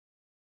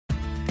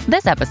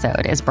This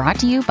episode is brought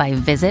to you by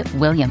Visit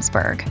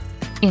Williamsburg.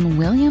 In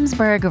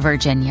Williamsburg,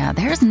 Virginia,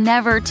 there's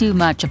never too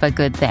much of a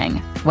good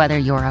thing. Whether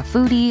you're a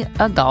foodie,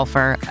 a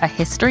golfer, a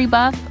history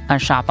buff, a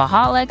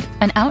shopaholic,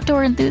 an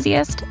outdoor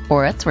enthusiast,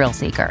 or a thrill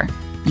seeker,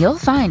 you'll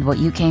find what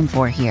you came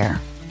for here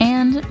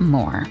and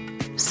more.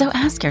 So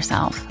ask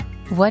yourself,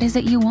 what is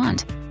it you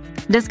want?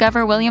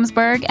 Discover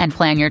Williamsburg and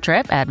plan your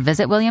trip at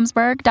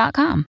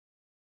visitwilliamsburg.com.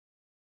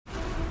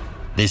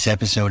 This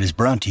episode is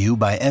brought to you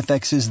by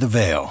FX's The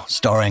Veil,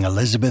 starring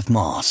Elizabeth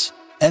Moss.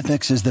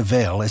 FX's The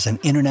Veil is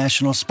an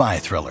international spy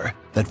thriller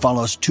that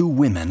follows two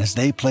women as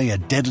they play a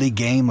deadly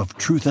game of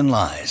truth and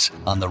lies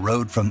on the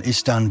road from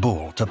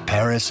Istanbul to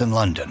Paris and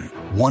London.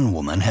 One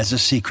woman has a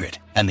secret,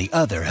 and the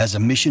other has a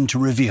mission to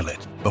reveal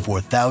it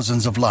before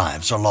thousands of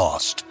lives are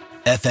lost.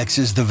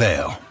 FX's The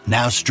Veil,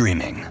 now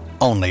streaming,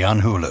 only on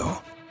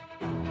Hulu.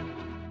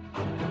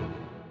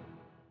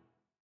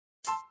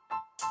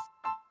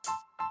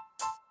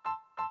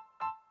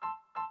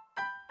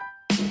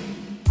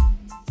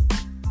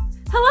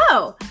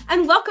 Hello,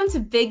 and welcome to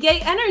Big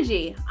Gay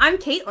Energy. I'm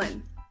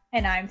Caitlin.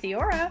 And I'm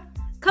Theora.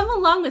 Come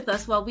along with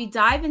us while we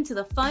dive into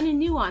the fun and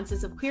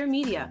nuances of queer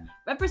media.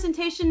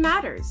 Representation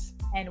matters.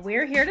 And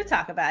we're here to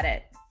talk about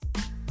it.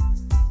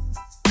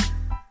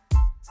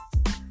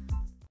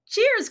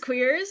 Cheers,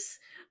 queers!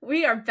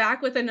 We are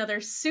back with another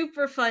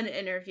super fun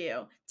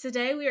interview.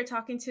 Today we are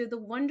talking to the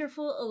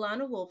wonderful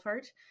Ilana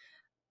Wolpert.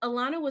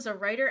 Ilana was a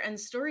writer and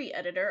story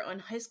editor on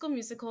High School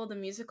Musical,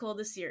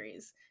 the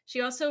series.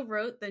 She also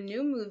wrote the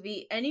new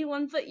movie,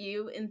 Anyone But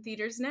You, in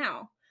theaters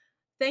now.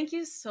 Thank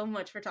you so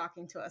much for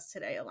talking to us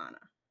today, Ilana.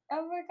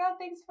 Oh my god,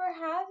 thanks for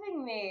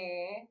having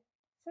me.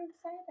 So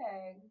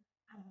exciting.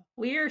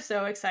 We are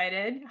so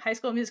excited. High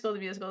School Musical,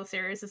 the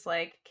series is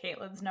like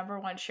Caitlin's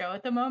 #1 show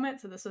at the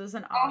moment, so this was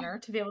an honor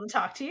to be able to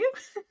talk to you.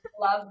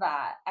 Love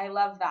that. I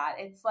love that.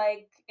 It's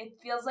like, it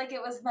feels like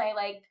it was my,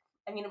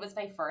 it was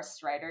my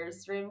first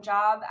writer's dream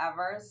job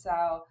ever,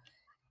 so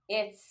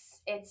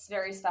it's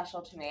very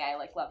special to me. I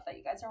love that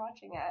you guys are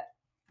watching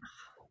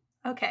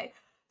it. Okay,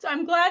 so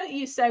I'm glad that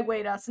you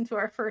segued us into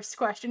our first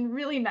question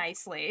really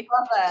nicely.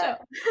 Love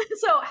it.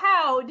 So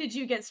how did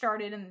you get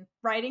started in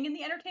writing in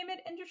the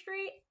entertainment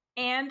industry,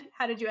 and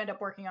how did you end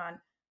up working on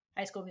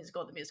High School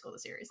Musical, the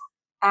series?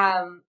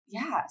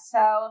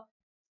 So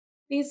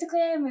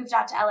basically I moved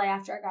out to LA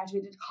after I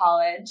graduated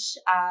college.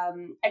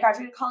 I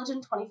graduated college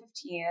in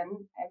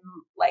 2015.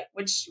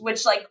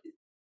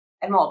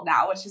 I'm old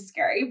now, which is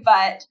scary,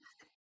 but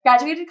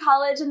graduated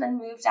college and then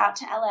moved out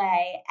to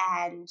LA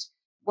and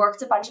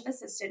worked a bunch of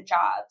assistant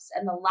jobs.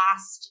 And the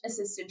last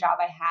assistant job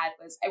I had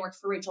was I worked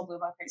for Rachel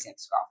Bloom on Crazy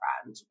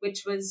Ex-Girlfriend,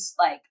 which was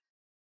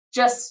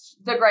just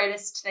the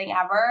greatest thing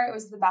ever. It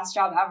was the best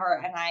job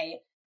ever. And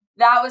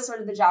that was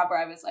sort of the job where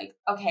I was like,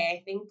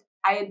 okay, I think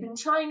I had been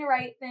trying to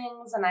write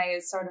things and I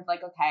was sort of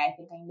like, okay, I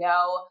think I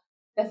know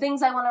the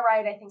things I want to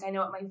write. I think I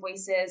know what my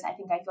voice is. I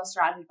think I feel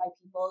surrounded by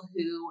people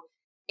who,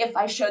 if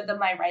I showed them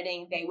my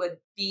writing, they would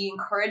be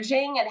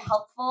encouraging and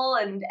helpful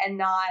and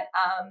not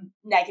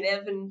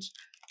negative and,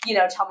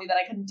 tell me that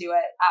I couldn't do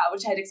it,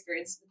 which I had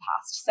experienced in the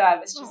past. So I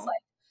was just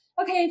like,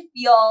 okay, I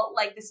feel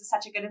like this is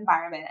such a good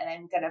environment and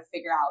I'm going to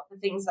figure out the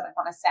things that I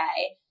want to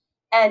say.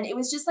 And it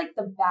was just like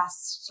the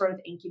best sort of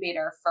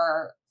incubator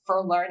for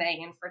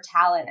learning and for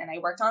talent. And I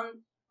worked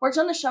on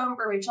the show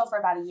for Rachel for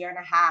about a year and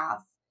a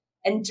half.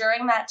 And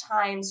during that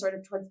time, sort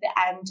of towards the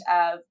end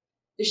of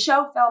the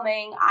show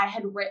filming, I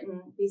had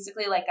written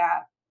basically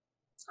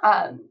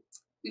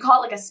we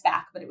call it like a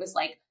spec, but it was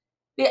like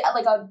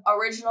a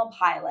original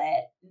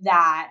pilot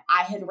that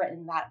I had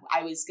written that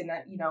I was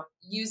gonna,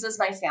 use as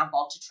my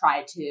sample to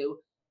try to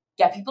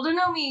get people to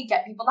know me,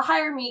 get people to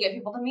hire me, get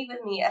people to meet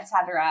with me,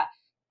 etc.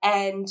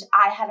 And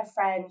I had a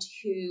friend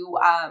who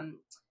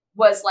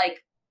was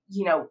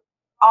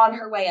on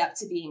her way up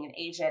to being an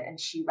agent, and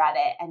she read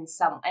it and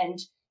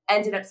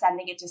ended up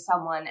sending it to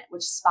someone,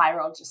 which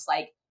spiraled just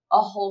like a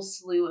whole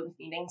slew of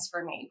meetings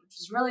for me, which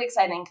was really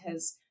exciting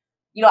because,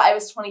 I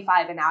was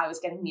 25 and now I was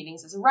getting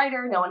meetings as a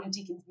writer. No one had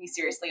taken me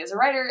seriously as a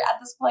writer at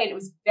this point. It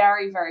was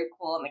very, very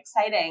cool and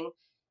exciting.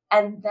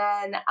 And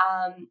then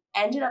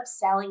ended up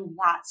selling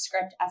that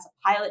script as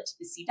a pilot to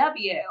the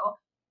CW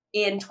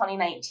in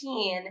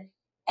 2019.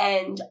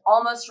 And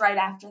almost right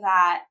after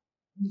that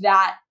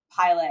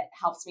pilot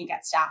helps me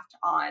get staffed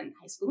on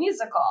High School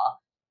Musical.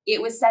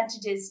 It was sent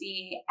to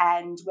Disney,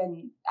 and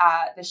when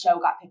the show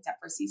got picked up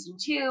for season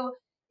 2,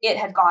 it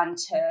had gone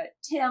to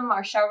Tim,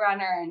 our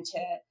showrunner, and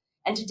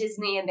to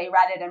Disney, and they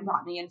read it and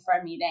brought me in for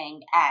a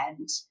meeting.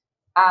 And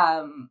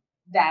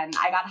then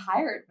I got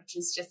hired, which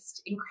is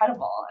just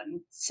incredible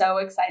and so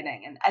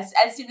exciting. And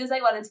as soon as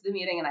I went into the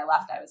meeting and I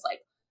left, I was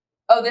like,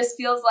 oh, this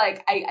feels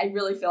like, I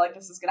really feel like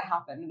this is going to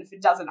happen. And if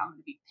it doesn't, I'm going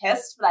to be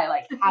pissed, but I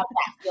have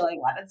that feeling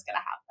when it's going to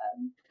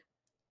happen.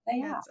 But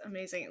yeah. That's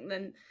amazing. And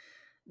then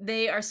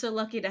they are so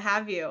lucky to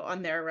have you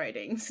on their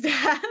writing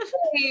staff.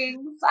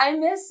 Thanks. I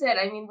miss it.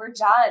 I mean, we're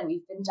done.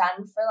 We've been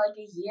done for like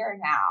a year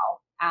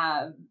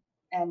now.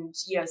 And,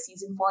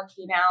 season 4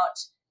 came out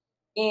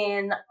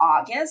in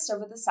August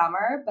over the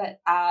summer, but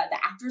the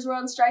actors were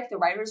on strike, the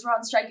writers were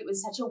on strike. It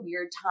was such a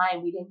weird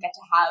time. We didn't get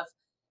to have,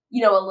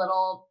 a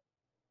little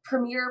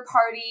premiere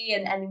party,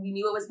 and we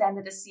knew it was the end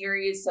of the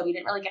series, so we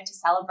didn't really get to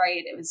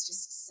celebrate. It was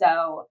just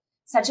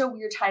such a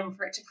weird time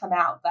for it to come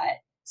out, but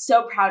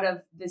so proud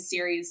of the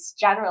series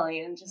generally,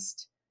 and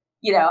just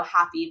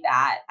happy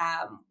that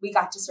we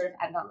got to sort of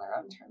end on their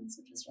own terms,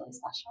 which was really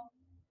special.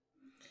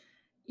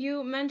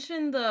 You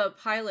mentioned the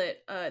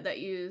pilot that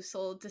you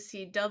sold to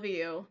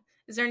CW.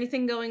 Is there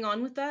anything going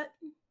on with that?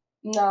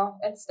 No,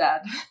 it's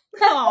dead.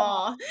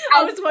 Aw,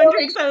 I was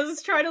wondering because I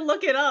was trying to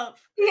look it up.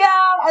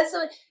 Yeah, and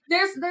so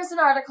there's an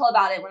article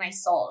about it when I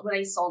sold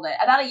it.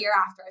 About a year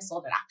after I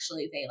sold it,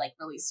 actually, they like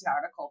released an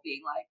article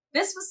being like,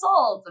 "This was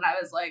sold," and I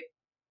was like,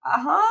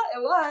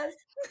 it was.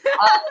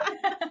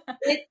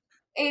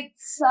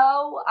 It's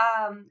so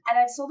and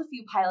I've sold a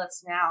few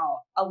pilots now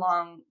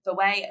along the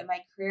way in my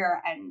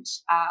career, and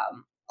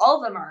all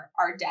of them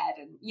are dead.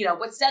 And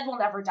what's dead will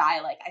never die.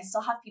 Like, I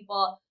still have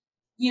people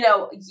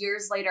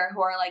years later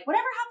who are like,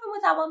 whatever happened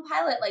with that one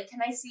pilot? Like, can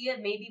I see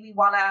it? Maybe we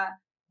want to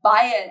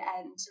buy it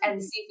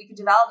and see if we could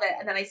develop it.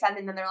 And then I send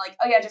it, and then they're like,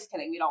 oh yeah, just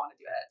kidding. We don't want to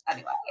do it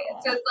anyway.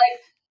 Aww. So it's like,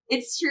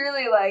 it's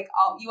truly like,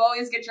 you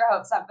always get your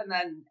hopes up and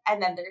then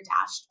they're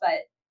dashed.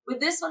 But with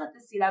this one at the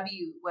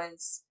CW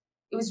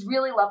it was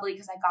really lovely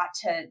because I got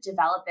to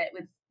develop it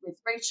with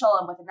Rachel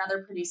and with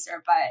another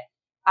producer.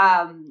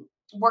 But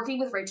working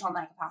with Rachel in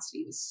that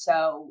capacity was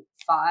so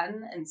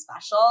fun and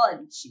special.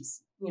 And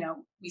she's,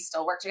 we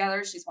still work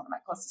together. She's one of my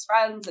closest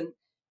friends, and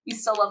we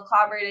still love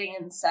collaborating.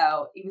 And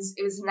so it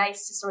was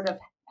nice to sort of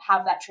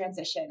have that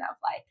transition of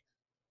like,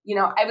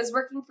 I was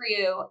working for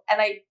you,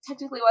 and I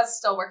technically was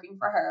still working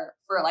for her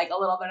for like a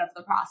little bit of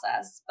the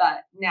process,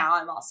 but now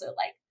I'm also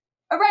like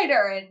a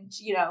writer and,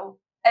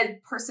 a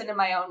person in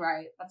my own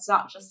right. That's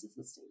not just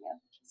assisting you,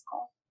 which is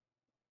cool.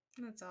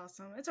 That's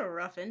awesome. It's a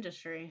rough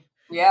industry.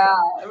 Yeah,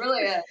 it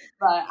really is.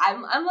 But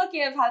I'm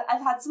lucky. I've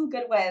had some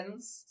good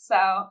wins, so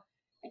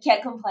I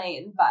can't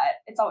complain.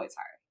 But it's always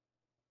hard.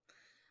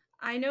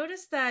 I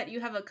noticed that you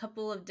have a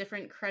couple of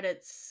different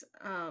credits,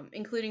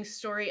 including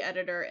story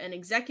editor and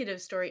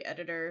executive story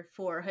editor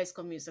for High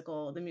School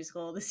Musical,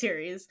 the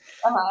series.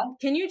 Uh-huh.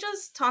 Can you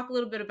just talk a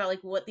little bit about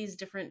like what these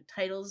different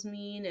titles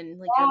mean and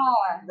like your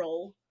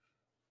role?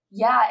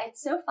 Yeah,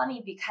 it's so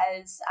funny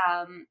because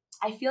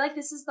I feel like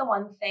this is the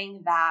one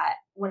thing that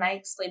when I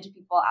explain to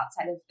people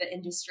outside of the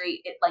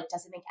industry, it like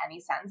doesn't make any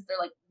sense. They're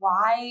like,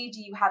 why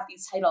do you have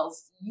these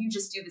titles? You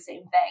just do the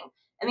same thing.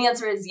 And the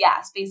answer is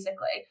yes,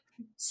 basically.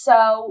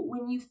 So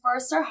when you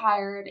first are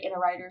hired in a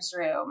writer's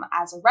room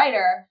as a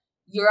writer,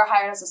 you're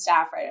hired as a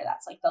staff writer.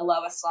 That's like the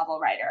lowest level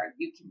writer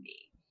you can be.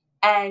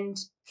 And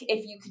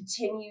if you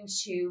continue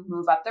to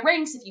move up the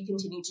ranks, if you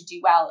continue to do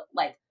well,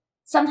 like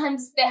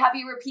sometimes they have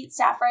you repeat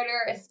staff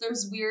writer if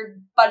there's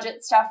weird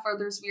budget stuff or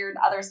there's weird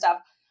other stuff.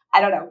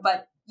 I don't know.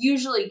 But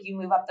usually you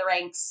move up the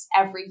ranks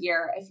every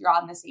year if you're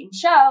on the same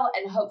show.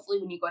 And hopefully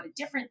when you go to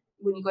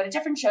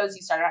different shows,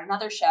 you start on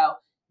another show,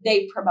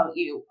 they promote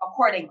you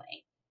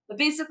accordingly. But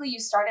basically you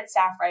start at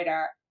staff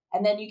writer,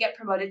 and then you get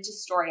promoted to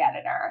story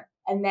editor,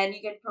 and then you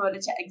get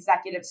promoted to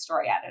executive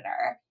story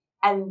editor,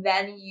 and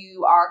then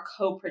you are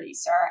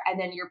co-producer, and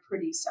then you're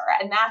producer.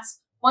 And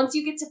that's, once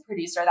you get to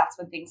producer, that's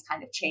when things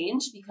kind of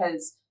change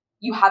because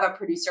you have a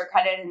producer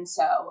credit. And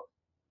so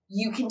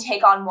you can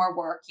take on more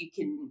work. You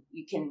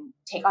can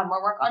take on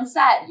more work on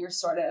set. You're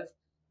sort of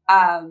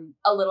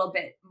a little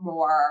bit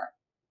more,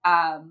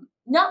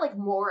 not like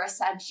more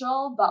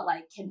essential, but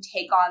like can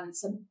take on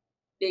some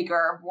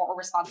bigger, more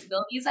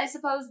responsibilities, I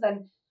suppose,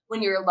 than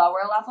when you're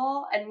lower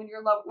level and when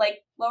you're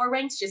lower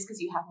ranked, just because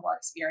you have more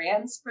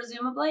experience,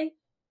 presumably.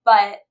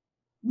 But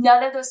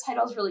none of those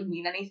titles really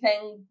mean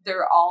anything.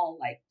 They're all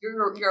like, you're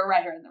a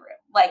writer in the room.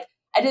 Like,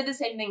 I did the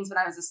same things when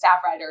I was a staff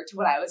writer to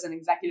when I was an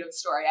executive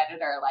story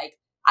editor. Like,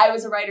 I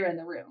was a writer in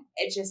the room.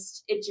 It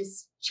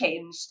just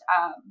changed.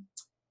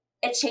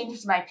 It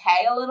changed my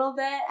pay a little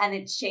bit, and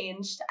it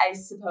changed, I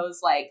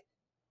suppose, like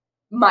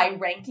my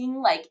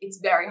ranking. Like, it's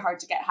very hard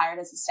to get hired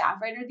as a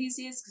staff writer these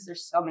days because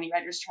there's so many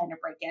writers trying to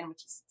break in,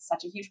 which is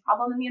such a huge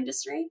problem in the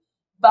industry.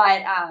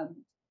 But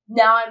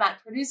now I'm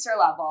at producer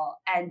level,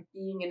 and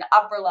being an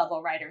upper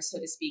level writer, so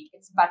to speak,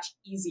 it's much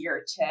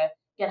easier to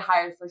get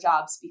hired for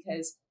jobs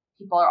because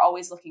people are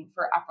always looking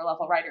for upper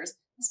level writers,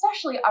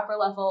 especially upper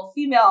level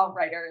female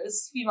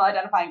writers, female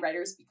identifying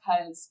writers,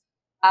 because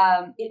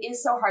it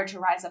is so hard to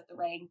rise up the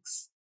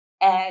ranks.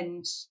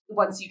 And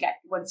once you get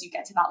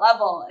to that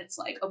level, it's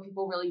like, oh,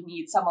 people really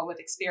need someone with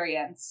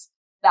experience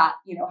that,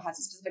 has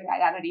a specific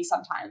identity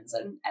sometimes,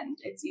 and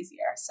it's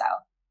easier. So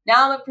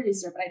now I'm a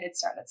producer, but I did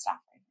start at staff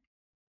writer.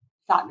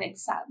 That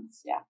makes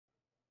sense. Yeah.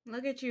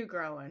 Look at you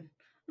growing.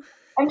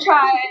 I'm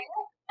trying.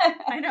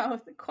 I know,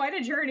 quite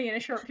a journey in a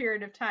short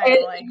period of time.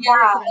 It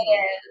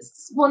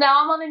is. Well,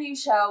 now I'm on a new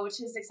show,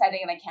 which is exciting,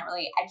 and I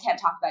can't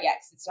talk about it yet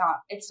because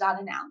it's not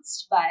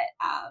announced. But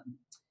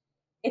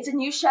it's a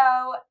new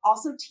show,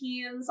 also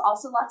teens,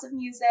 also lots of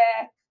music.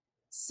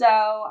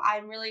 So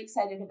I'm really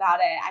excited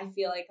about it. I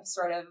feel like I've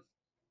sort of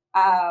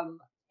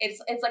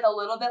it's like a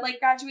little bit like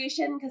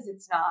graduation because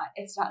it's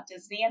not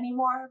Disney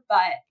anymore,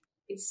 but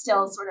it's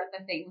still sort of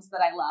the things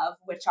that I love,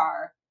 which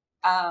are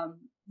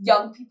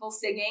young people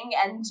singing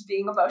and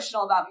being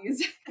emotional about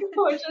music.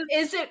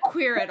 Is it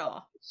queer at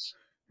all?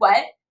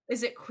 What?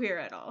 Is it queer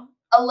at all?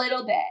 A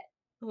little bit.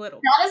 A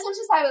little. Not as much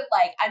as I would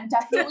like. I'm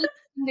definitely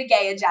the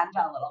gay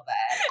agenda a little bit.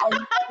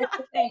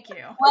 Thank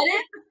you. What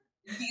if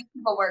these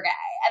people were gay?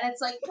 And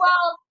it's like,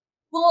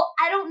 well,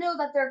 I don't know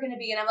that they're going to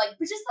be. And I'm like,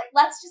 but just like,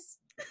 let's just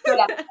go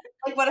down.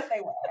 Like, what if they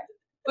were?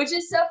 Which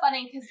is so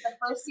funny because the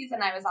first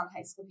season I was on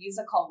High School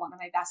Musical, one of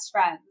my best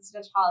friends,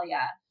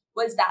 Natalia,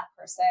 was that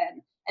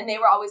person. And they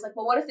were always like,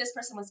 well, what if this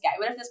person was gay?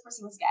 What if this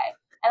person was gay?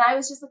 And I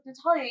was just like,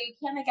 Natalia, you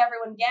can't make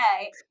everyone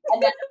gay.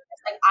 And then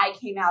like I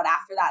came out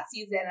after that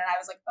season and I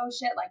was like, oh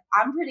shit, like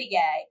I'm pretty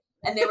gay.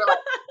 And they were like,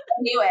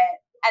 I knew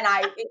it. And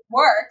it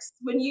works.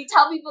 When you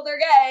tell people they're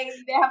gay,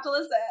 they have to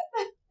listen.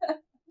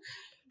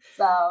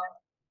 So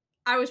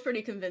I was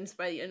pretty convinced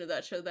by the end of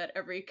that show that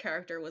every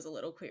character was a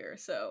little queer.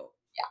 So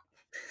yeah,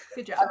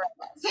 good job.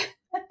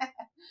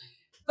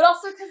 But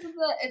also because of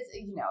it's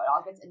it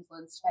all gets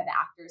influenced by the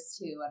actors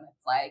too, and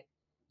it's like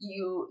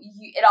you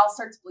it all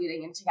starts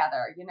bleeding in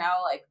together.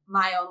 Like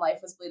my own life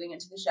was bleeding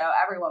into the show.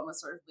 Everyone was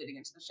sort of bleeding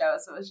into the show,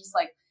 so it was just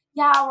like,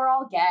 yeah, we're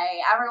all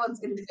gay. Everyone's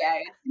gonna be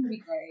gay. It's gonna be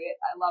great.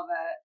 I love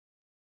it.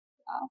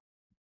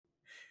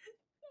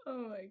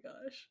 Oh my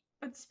gosh.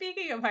 But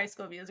speaking of High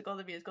School Musical,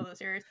 the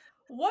series,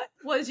 what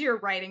was your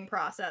writing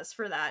process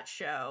for that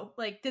show?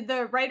 Like, did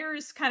the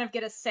writers kind of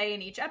get a say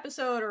in each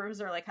episode, or was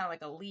there like kind of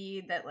like a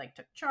lead that like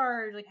took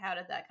charge? Like, how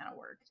did that kind of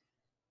work?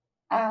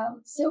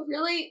 So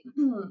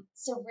Tim,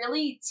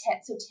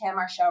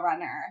 our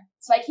showrunner.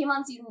 So I came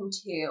on season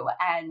 2,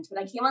 and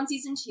when I came on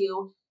season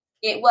 2,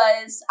 it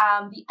was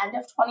the end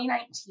of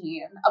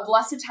 2019, a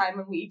blessed time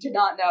when we did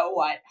not know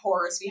what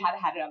horrors we had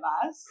ahead of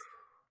us.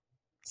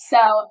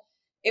 So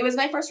it was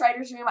my first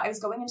writer's room. I was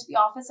going into the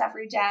office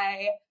every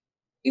day.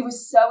 It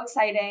was so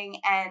exciting,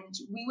 and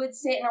we would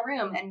sit in a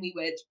room and we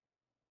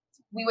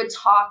would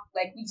talk.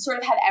 Like, we sort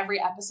of had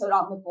every episode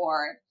on the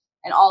board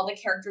and all the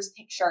characters'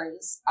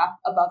 pictures up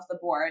above the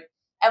board,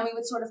 and we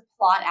would sort of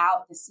plot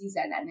out the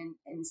season. And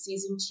in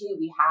season 2,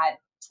 we had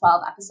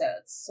 12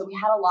 episodes, so we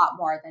had a lot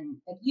more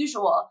than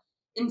usual.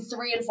 In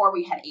 3 and 4,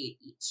 we had 8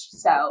 each,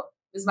 so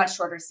it was a much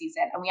shorter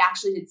season. And we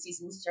actually did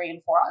seasons 3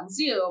 and 4 on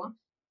Zoom,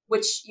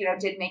 which,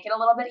 did make it a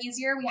little bit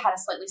easier. We had a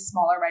slightly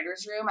smaller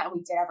writer's room, and we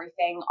did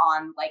everything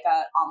on like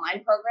a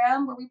online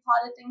program where we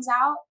plotted things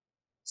out.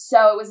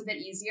 So it was a bit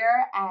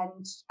easier.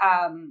 And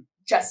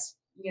just,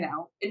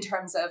 in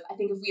terms of, I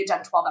think if we had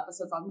done 12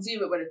 episodes on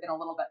Zoom, it would have been a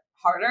little bit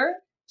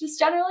harder just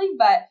generally.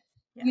 But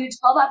we did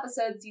 12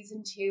 episodes,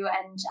 season 2.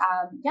 And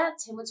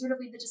Tim would sort of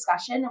lead the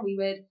discussion, and we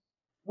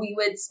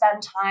would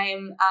spend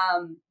time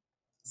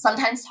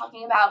sometimes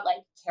talking about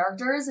like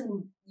characters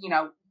and,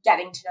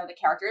 getting to know the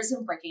characters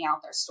and breaking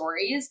out their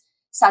stories.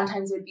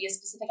 Sometimes it would be a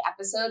specific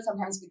episode.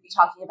 Sometimes we'd be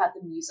talking about the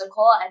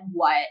musical and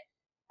what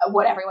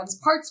everyone's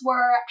parts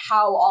were,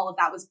 how all of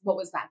that was, what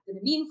was that going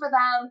to mean for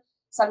them.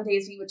 Some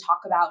days we would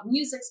talk about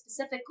music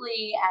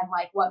specifically and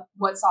like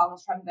what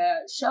songs from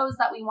the shows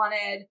that we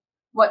wanted,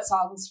 what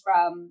songs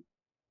from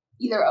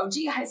either OG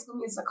High School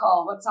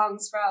Musical, what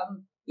songs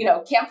from,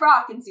 Camp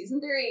Rock in season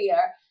 3,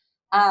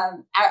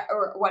 or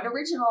what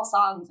original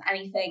songs,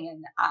 anything.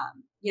 And,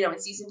 in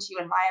season 2,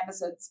 in my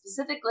episode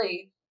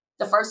specifically,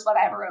 the first one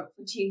I ever wrote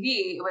for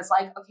TV, it was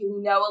like, okay, we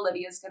know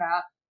Olivia's going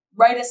to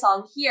write a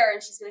song here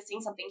and she's going to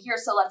sing something here.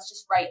 So let's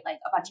just write like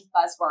a bunch of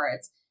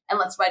buzzwords and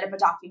let's write up a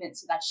document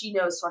so that she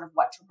knows sort of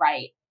what to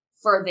write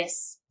for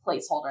this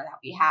placeholder that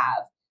we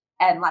have.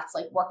 And let's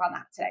like work on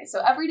that today.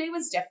 So every day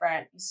was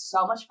different. It was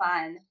so much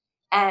fun.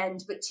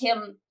 But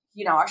Tim,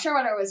 our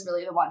showrunner, was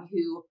really the one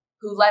who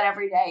led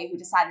every day, who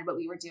decided what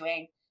we were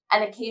doing.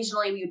 And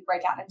occasionally we would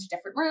break out into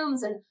different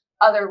rooms and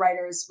other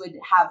writers would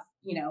have,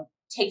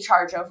 take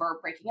charge over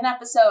breaking an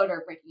episode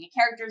or breaking a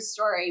character's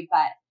story.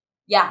 But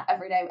yeah,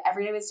 every day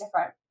was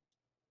different.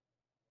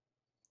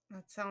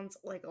 That sounds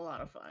like a lot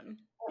of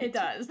fun. It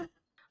does.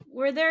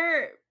 Were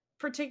there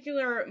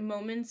particular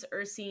moments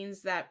or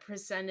scenes that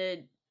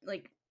presented,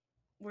 like,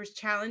 was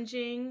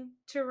challenging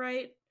to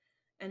write,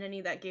 and any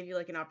that gave you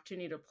like an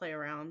opportunity to play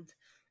around?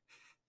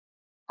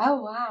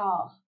 Oh,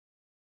 wow.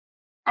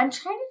 I'm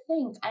trying to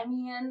think. I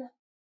mean,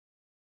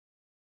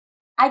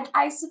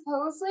 I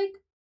suppose, like,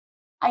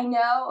 I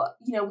know,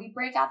 we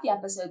break out the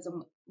episodes,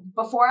 and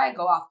before I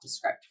go off the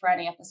script for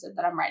any episode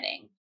that I'm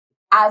writing,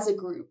 as a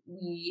group,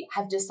 we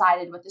have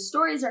decided what the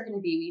stories are going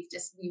to be.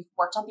 We've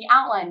worked on the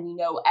outline. We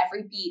know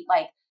every beat.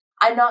 Like,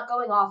 I'm not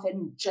going off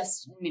and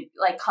just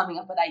like coming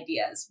up with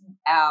ideas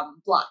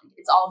blind.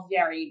 It's all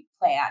very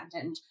planned.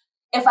 And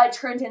if I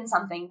turned in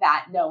something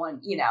that no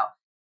one,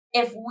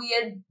 if we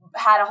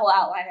had a whole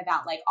outline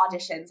about like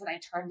auditions and I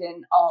turned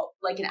in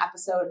like an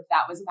episode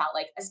that was about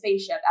like a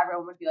spaceship,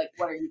 everyone would be like,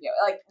 what are you doing?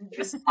 Like,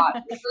 this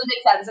doesn't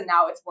make sense. And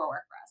now it's more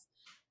work for us.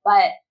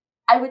 But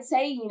I would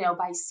say,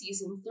 by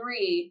season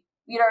 3,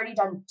 we had already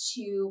done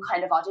 2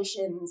 kind of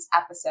auditions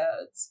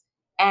episodes.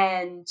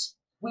 And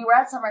we were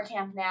at summer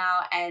camp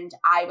now, and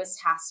I was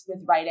tasked with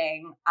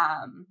writing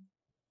the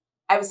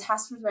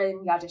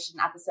audition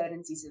episode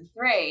in season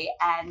 3,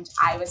 and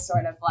I was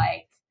sort of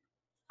like,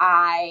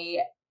 I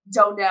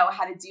don't know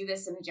how to do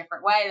this in a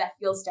different way that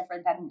feels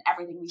different than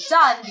everything we've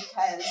done,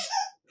 because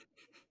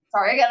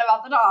sorry again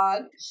about the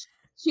dog.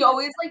 She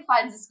always like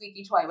finds a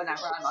squeaky toy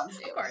whenever I'm on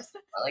Zoom. Of course.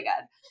 Really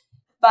good.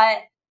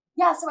 But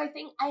yeah, so I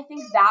think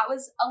that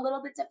was a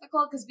little bit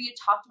difficult because we had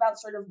talked about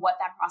sort of what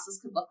that process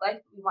could look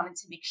like. We wanted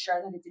to make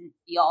sure that it didn't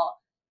feel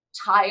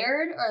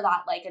tired, or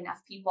that like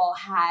enough people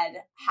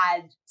had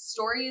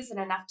stories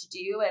and enough to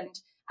do. And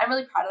I'm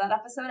really proud of that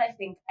episode. I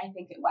think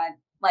it went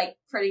like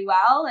pretty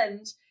well,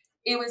 and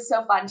it was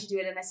so fun to do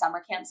it in a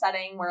summer camp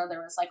setting where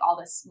there was like all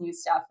this new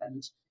stuff.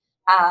 And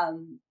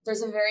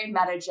there's a very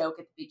meta joke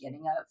at the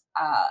beginning of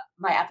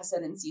my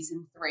episode in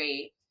season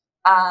 3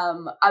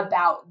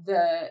 about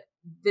the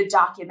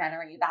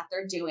documentary that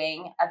they're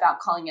doing, about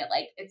calling it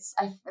like it's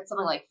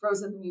something like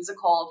Frozen the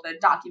Musical, the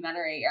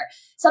documentary, or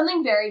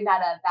something very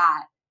meta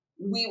that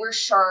we were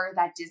sure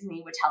that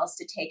Disney would tell us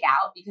to take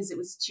out because it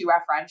was too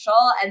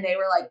referential, and they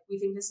were like, we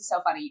think this is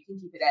so funny, you can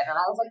keep it in. And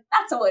I was like,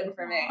 that's a win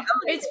for me.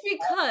 It's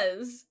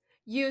because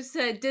you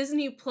said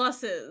Disney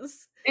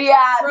Plus's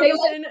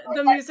Frozen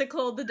the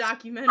musical, the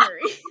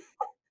documentary.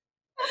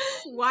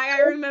 Why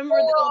I remember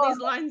all these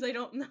lines I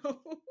don't know.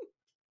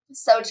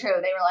 So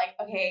true. They were like,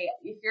 okay,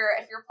 if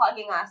you're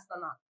plugging us,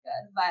 then that's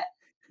good. But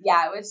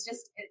yeah, it was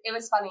just it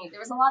was funny. There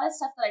was a lot of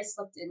stuff that I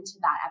slipped into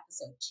that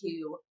episode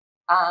too,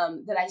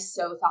 that I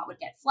so thought would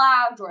get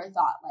flagged, or I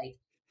thought like,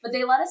 but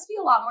they let us be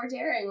a lot more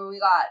daring when we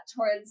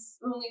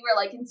were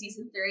like in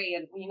season 3,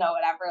 and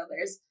whatever.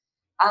 There's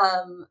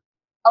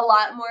a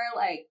lot more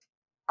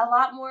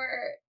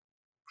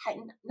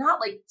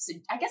not like,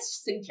 I guess,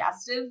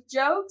 suggestive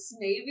jokes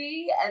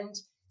maybe, and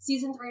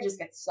season 3 just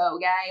gets so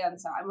gay, and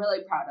so I'm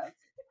really proud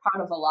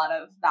of a lot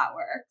of that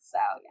work. So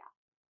yeah,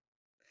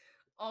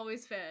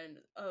 always fan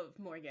of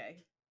more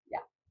gay.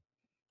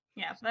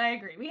 Yeah, but I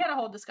agree. We had a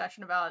whole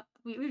discussion about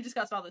we've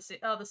discussed all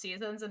the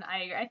seasons, and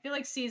I feel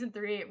like season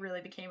 3 it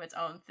really became its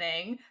own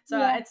thing. So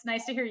it's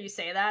nice to hear you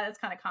say that. It's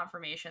kind of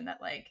confirmation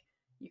that like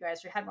you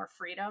guys had more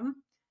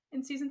freedom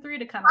in season 3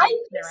 to kind of. I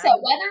think so.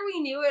 Whether we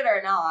knew it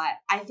or not,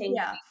 I think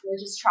we were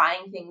just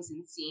trying things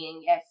and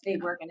seeing if they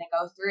were going to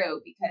go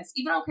through. Because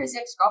even on Crazy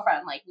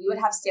Ex-Girlfriend, like we would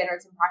have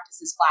standards and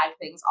practices flag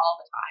things all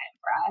the time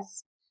for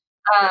us,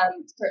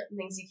 certain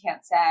things you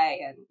can't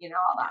say, and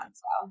all that.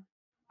 So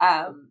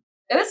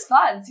it was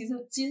fun.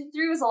 Season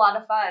 3 was a lot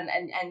of fun,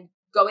 and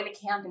going to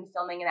camp and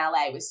filming in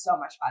LA was so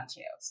much fun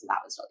too. So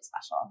that was really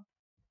special.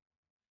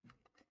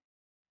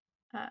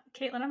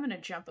 Caitlin, I'm going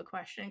to jump a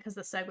question because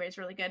the segue is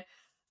really good.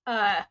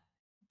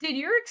 Did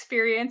your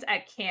experience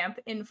at camp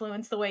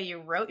influence the way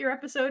you wrote your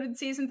episode in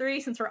season 3?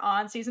 Since we're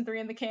on season 3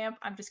 in the camp,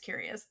 I'm just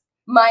curious.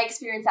 My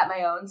experience at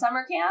my own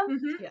summer camp?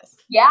 Mm-hmm. Yes.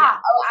 Yeah.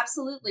 Oh,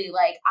 absolutely.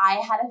 Like I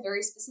had a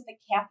very specific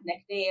camp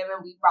nickname,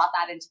 and we brought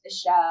that into the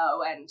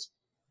show. And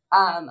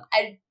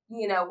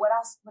what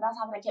else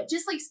happened at camp?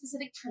 Just like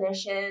specific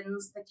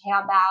traditions, the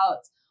camp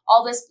outs,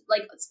 all this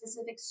like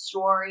specific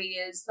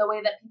stories, the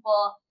way that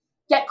people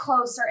get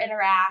close or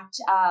interact.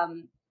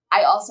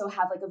 I also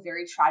have like a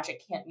very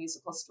tragic camp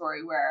musical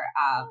story where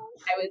I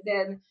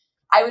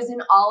was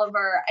in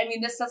Oliver. I mean,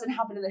 this doesn't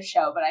happen in the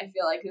show, but I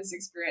feel like this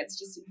experience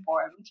just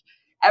informed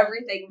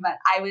everything. But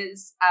we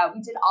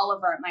did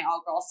Oliver at my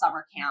all-girls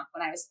summer camp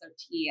when I was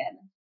 13.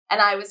 And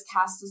I was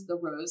cast as the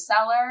rose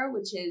seller,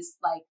 which is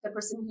like the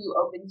person who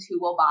opens Who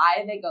Will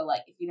Buy. They go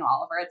like, if you know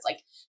Oliver, it's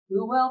like,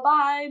 who will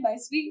buy my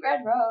sweet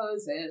red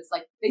roses?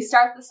 Like they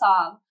start the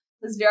song.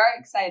 I was very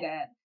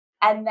excited.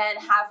 And then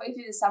halfway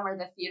through the summer,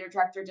 the theater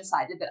director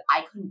decided that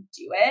I couldn't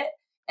do it.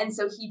 And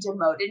so he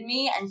demoted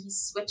me and he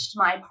switched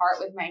my part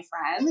with my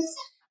friends.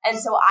 And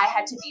so I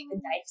had to be the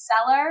knife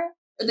seller,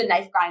 or the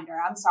knife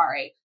grinder, I'm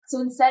sorry. So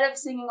instead of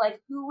singing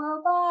like, who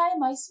will buy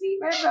my sweet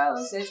red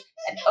roses,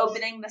 and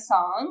opening the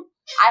song,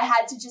 I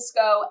had to just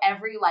go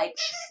every like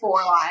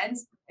 4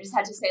 lines. I just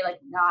had to say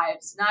like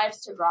knives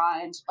to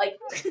grind, like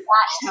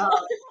that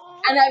tone.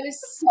 And I was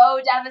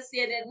so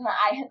devastated, and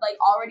I had like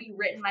already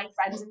written my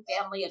friends and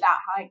family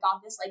about how I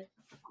got this like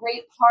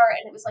great part,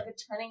 and it was like a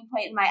turning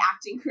point in my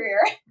acting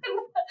career.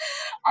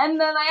 And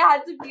then I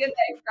had to be a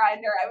knife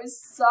grinder. I was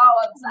so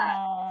upset.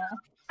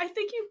 I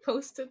think you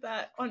posted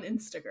that on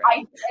Instagram.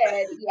 I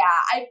did,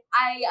 yeah.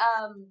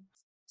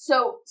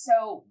 So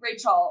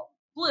Rachel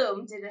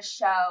Bloom did a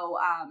show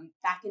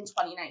back in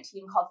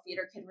 2019 called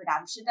Theater Kid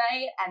Redemption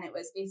Night, and it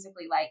was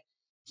basically like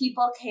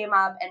people came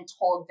up and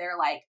told their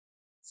like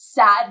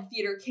sad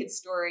theater kid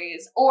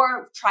stories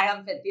or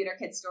triumphant theater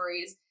kid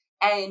stories,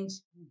 and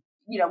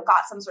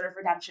got some sort of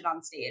redemption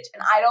on stage.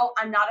 And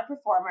I'm not a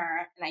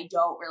performer, and I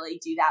don't really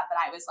do that, but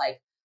I was like,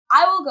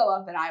 I will go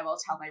up and I will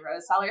tell my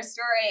rose seller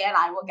story, and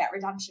I will get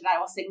redemption. I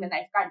will sing the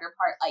knife grinder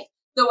part like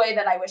the way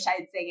that I wish I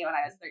had sang it when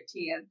I was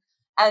 13.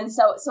 And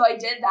so I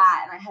did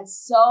that, and I had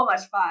so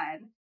much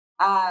fun.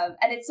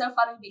 And it's so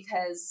funny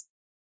because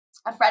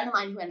a friend of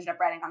mine who ended up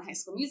writing on High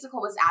School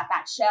Musical was at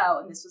that show,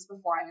 and this was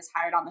before I was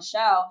hired on the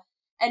show.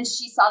 And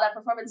she saw that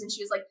performance and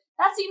she was like,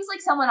 that seems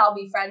like someone I'll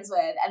be friends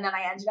with. And then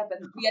we ended up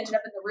in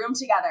the room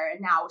together,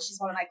 and now she's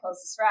one of my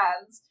closest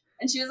friends.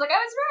 And she was like, I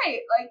was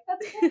right. Like,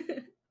 that's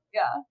cool.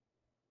 Yeah.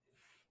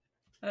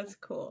 That's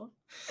cool.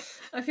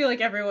 I feel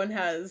like everyone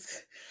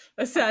has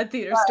a sad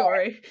theater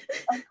story.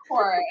 Of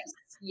course.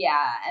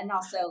 Yeah. And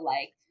also,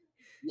 like,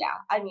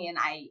 yeah, I mean,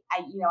 I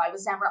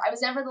was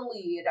never the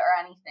lead or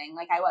anything.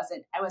 Like, I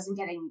wasn't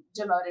getting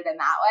demoted in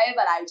that way,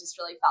 but I just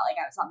really felt like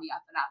I was on the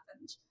up and up,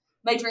 and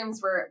my dreams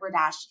were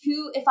dashed.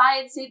 If I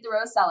had stayed the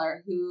Rose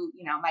Cellar,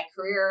 my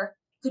career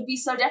could be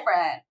so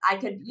different. I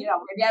could,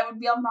 maybe I would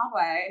be on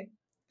Broadway.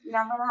 You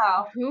never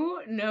know.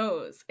 Who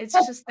knows? It's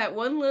just that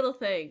one little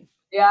thing.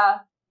 Yeah.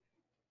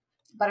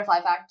 Butterfly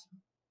effect.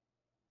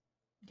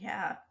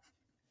 Yeah.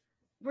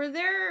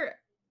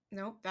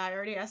 Nope, I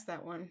already asked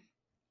that one.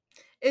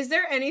 Is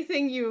there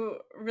anything you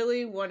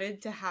really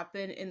wanted to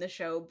happen in the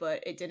show,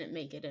 but it didn't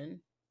make it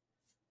in?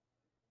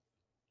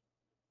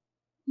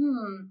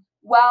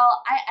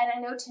 Well, I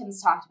know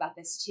Tim's talked about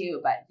this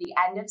too, but the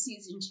end of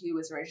season 2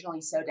 was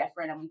originally so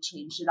different, and we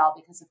changed it all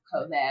because of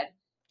COVID,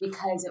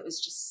 because it was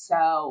just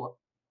so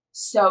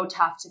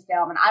tough to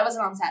film. And I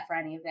wasn't on set for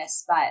any of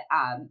this, but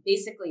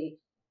basically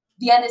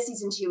the end of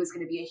season 2 was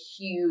going to be a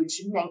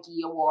huge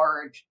Menke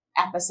Award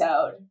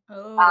episode.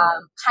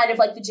 Kind of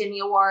like the Ginny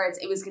Awards.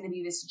 It was going to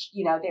be this,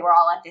 they were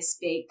all at this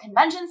big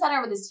convention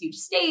center with this huge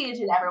stage,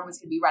 and everyone was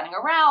going to be running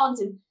around,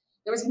 and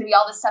there was going to be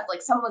all this stuff,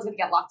 like someone was going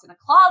to get locked in a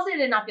closet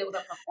and not be able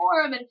to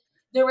perform, and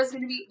there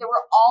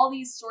were all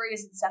these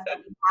stories and stuff that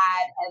we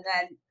had, and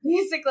then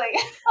basically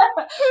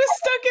who's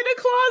stuck in a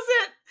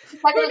closet?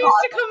 Who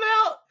needs to come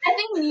out? I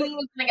think Nene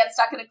was going to get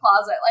stuck in a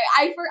closet.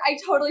 Like, I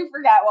totally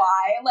forget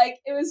why. Like,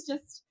 it was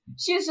just,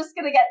 she was just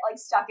going to get like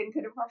stuck and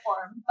couldn't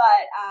perform.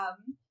 But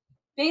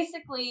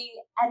basically,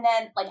 and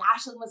then like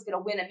Ashlyn was going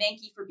to win a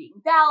Menke for being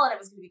Belle, and it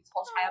was going to be this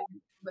whole trial.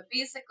 But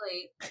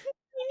basically,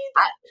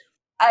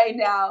 I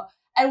know.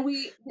 And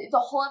the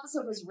whole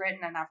episode was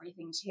written and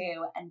everything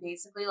too. And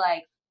basically,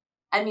 like,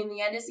 I mean,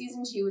 the end of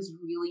season 2 was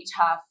really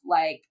tough.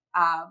 Like,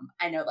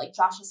 I know, like,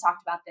 Josh has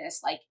talked about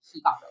this. Like,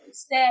 he got really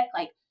sick.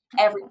 Like,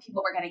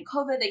 people were getting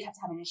COVID. They kept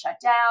having to shut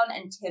down.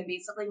 And Tim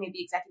basically made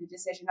the executive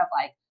decision of,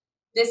 like,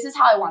 this is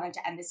how I wanted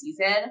to end the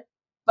season,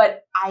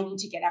 but I need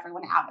to get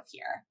everyone out of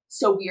here.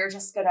 So we're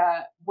just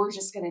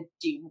gonna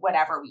do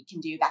whatever we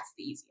can do. That's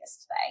the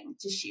easiest thing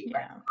to shoot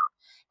right now.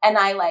 And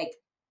I, like,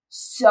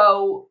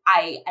 so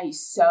I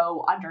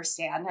so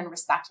understand and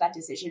respect that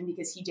decision,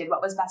 because he did what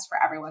was best for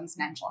everyone's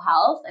mental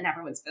health and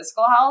everyone's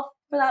physical health,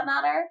 for that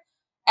matter.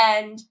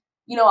 And,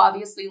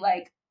 obviously,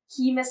 like,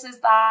 he misses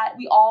that.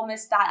 We all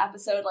miss that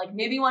episode. Like,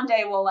 maybe one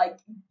day we'll, like,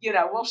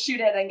 we'll shoot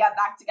it and get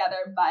back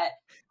together. But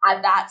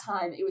at that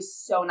time, it was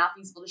so not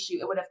feasible to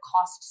shoot. It would have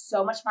cost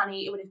so much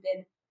money. It would have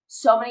been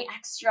so many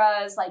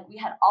extras. Like, we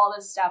had all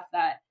this stuff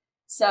that,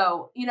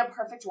 so in a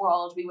perfect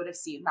world, we would have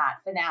seen that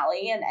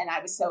finale, and I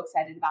was so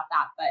excited about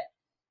that, but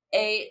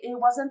it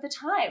wasn't the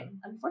time,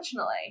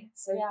 unfortunately.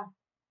 So yeah.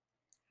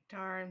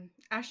 Darn.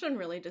 Ashlyn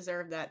really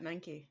deserved that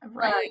Menke.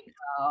 Right. I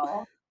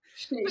know.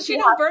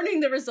 But burning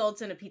the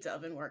results in a pizza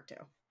oven worked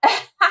too.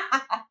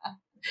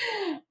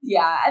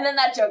 Yeah, and then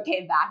that joke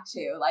came back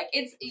too. Like,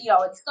 it's,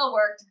 it still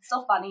worked. It's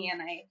still funny,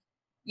 and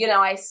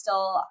I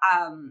still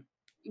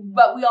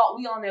but we all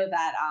know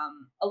that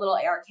a little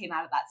air came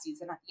out of that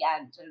season at the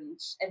end, and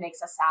it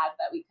makes us sad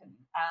that we couldn't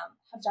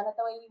have done it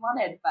the way we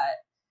wanted.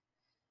 But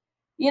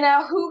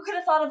who could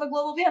have thought of a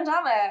global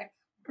pandemic?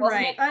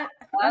 Right,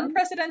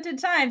 unprecedented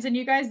times, and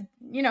you guys,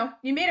 you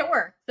made it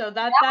work. So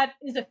that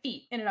is a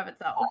feat in and of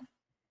itself.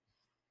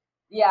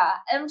 Yeah,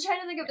 and I'm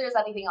trying to think if there's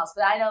anything else,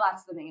 but I know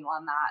that's the main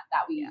one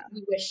that we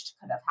wished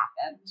could have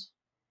happened.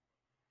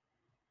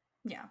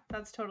 Yeah,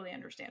 that's totally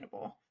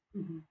understandable.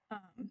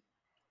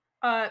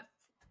 Mm-hmm.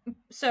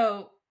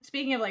 So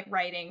speaking of, like,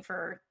 writing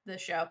for the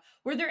show,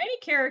 were there any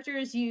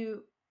characters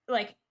you,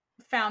 like,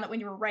 found that when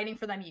you were writing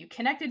for them, you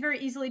connected very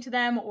easily to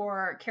them,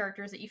 or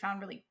characters that you found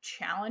really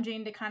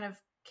challenging to kind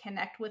of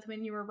connect with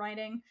when you were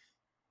writing?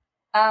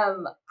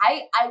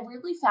 I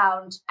really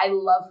found I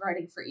loved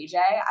writing for EJ.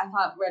 I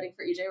thought writing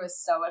for EJ was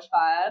so much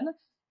fun.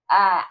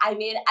 I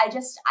feel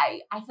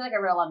like I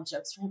wrote a lot of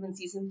jokes for him in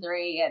season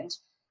 3, and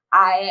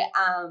I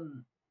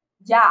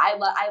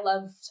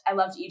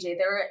loved EJ.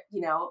 There were,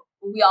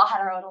 we all had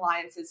our own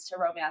alliances to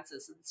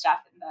romances and stuff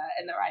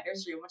in the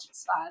writer's room, which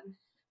was fun.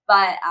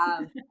 But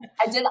I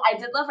did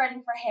love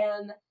writing for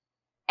him,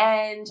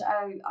 and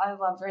I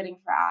loved writing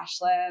for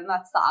Ashlyn.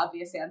 That's the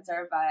obvious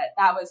answer, but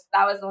that was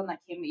the one that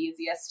came the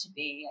easiest to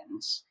be,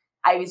 and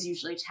I was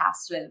usually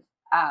tasked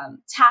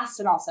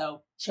and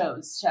also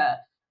chose to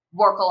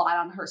work a lot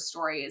on her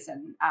stories,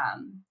 and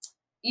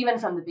even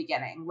from the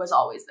beginning was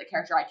always the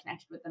character I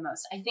connected with the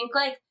most. I think,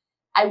 like,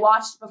 I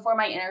watched, before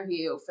my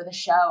interview for the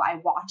show,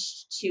 I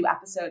watched 2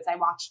 episodes. I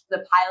watched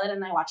the pilot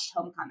and I watched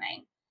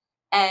Homecoming.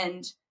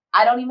 And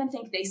I don't even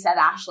think they said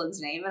Ashlyn's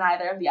name in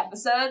either of the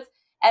episodes.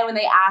 And when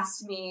they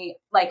asked me,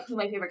 like, who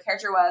my favorite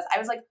character was, I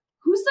was like,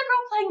 who's the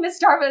girl playing Miss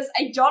Darvis?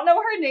 I don't know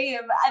her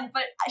name,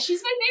 but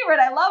she's my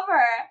favorite. I love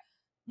her.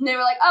 And they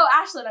were like, oh,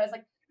 Ashlyn. I was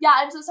like, Yeah,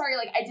 I'm so sorry.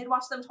 Like, I did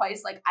watch them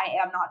twice. Like, I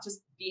am not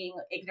just being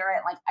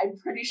ignorant. Like, I'm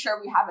pretty sure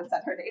we haven't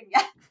said her name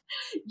yet,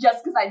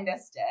 just because I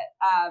missed it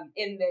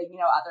in the,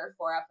 other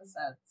 4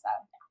 episodes. So,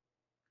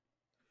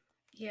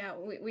 Yeah,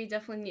 we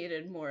definitely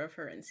needed more of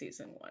her in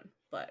season 1,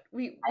 but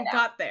we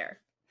got there.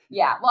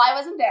 Yeah, well, I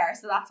wasn't there,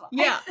 so that's why.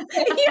 Yeah.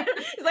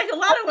 It's like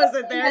Ilana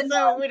wasn't there,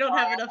 so we don't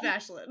have enough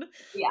Ashlyn.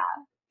 Yeah.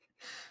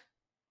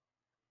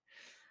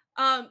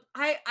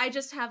 I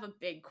just have a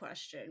big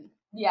question.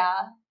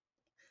 Yeah.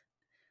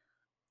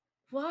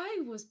 Why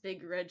was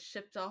Big Red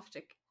shipped off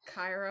to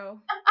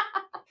Cairo?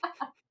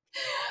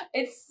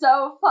 It's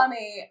so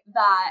funny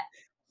that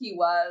he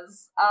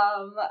was.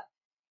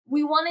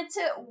 We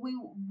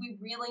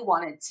really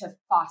wanted to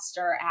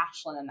foster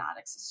Ashlyn and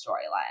Maddox's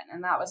storyline,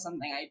 and that was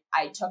something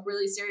I took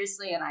really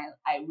seriously, and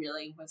I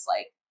really was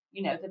like,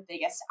 the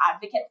biggest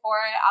advocate for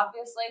it,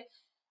 obviously.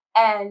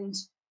 And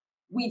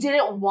we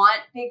didn't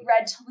want Big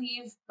Red to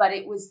leave, but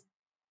it was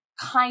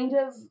kind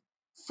of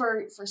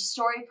for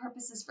story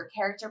purposes, for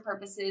character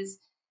purposes,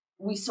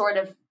 we sort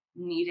of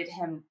needed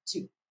him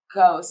to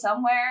go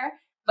somewhere.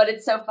 But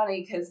it's so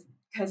funny because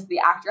the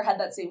actor had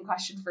that same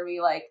question for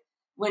me. Like,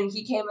 when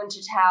he came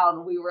into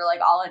town, we were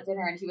like all at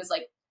dinner, and he was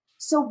like,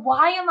 "So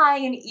why am I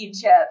in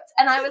Egypt?"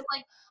 And I was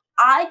like,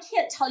 I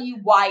can't tell you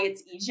why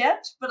it's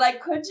Egypt, but I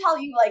could tell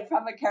you, like,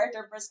 from a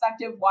character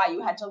perspective, why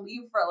you had to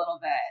leave for a little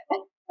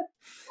bit.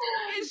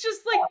 It's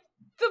just like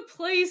the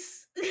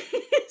place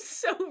is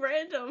so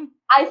random.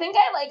 I think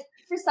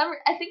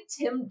I think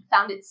Tim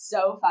found it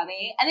so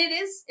funny, and it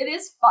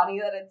is funny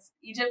that it's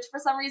Egypt for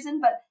some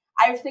reason, but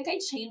I think I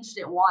changed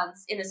it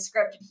once in a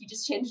script, and he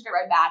just changed it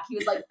right back. He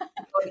was like,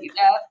 "Go to Egypt."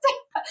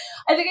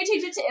 I think I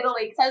changed it to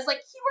Italy because I was like,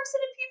 he works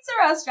in a pizza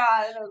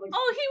restaurant, and I was like,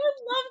 oh, he would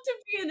love to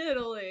be in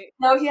Italy.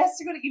 No, he has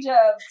to go to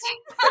Egypt.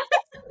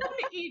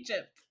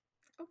 Egypt.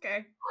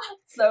 Okay.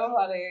 So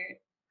funny.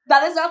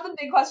 That is not the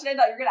big question I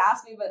thought you were going to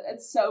ask me, but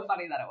it's so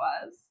funny that it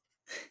was.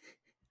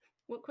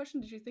 What question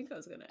did you think I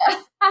was going to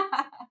ask?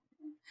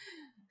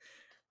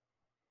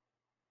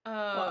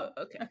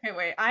 Okay. Okay,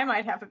 wait. I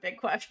might have a big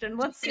question.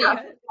 Let's see.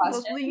 Yeah,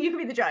 Well, you can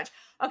be the judge.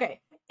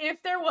 Okay.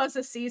 If there was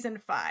a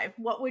season 5,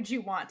 what would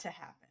you want to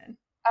happen?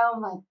 Oh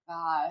my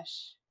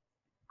gosh.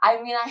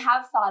 I mean, I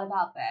have thought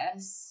about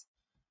this.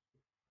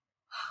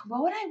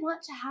 What would I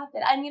want to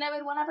happen? I mean, I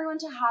would want everyone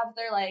to have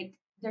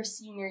their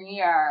senior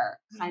year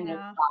kind of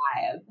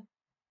vibe.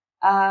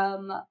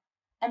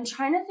 I'm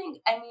trying to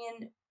think. I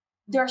mean,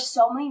 there are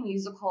so many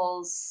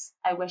musicals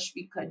I wish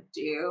we could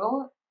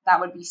do. That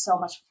would be so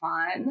much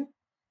fun.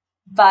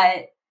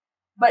 But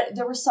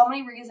there were so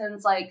many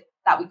reasons like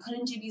that we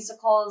couldn't do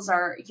musicals,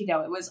 or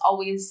it was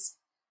always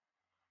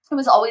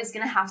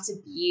going to have to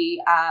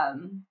be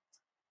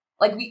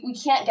like we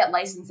can't get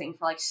licensing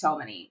for like so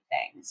many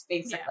things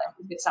basically.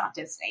 Yeah. It's not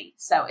Disney,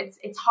 so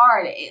it's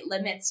hard. It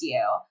limits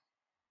you.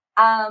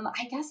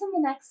 I guess in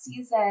the next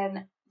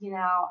season,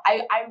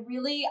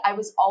 I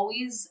was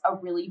always a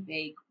really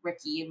big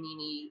Ricky and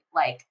Mimi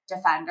like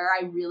defender.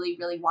 I really,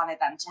 really wanted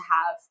them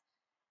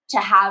to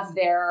have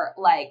their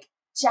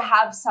to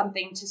have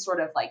something to sort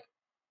of like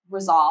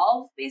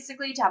resolve,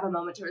 basically, to have a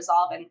moment to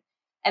resolve.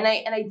 And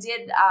I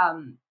did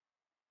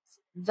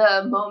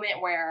the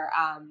moment where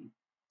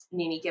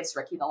Mimi gives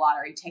Ricky the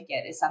lottery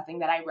ticket is something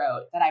that I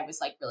wrote that I was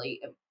like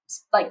really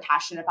like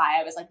passionate by.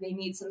 I was like, they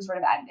need some sort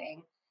of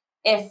ending.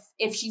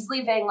 If she's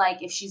leaving,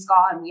 like if she's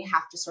gone, we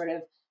have to sort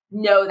of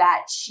know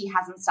that she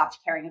hasn't stopped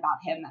caring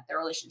about him, that their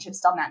relationship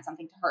still meant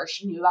something to her.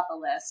 She knew about the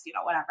list,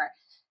 whatever.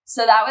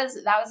 So that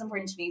was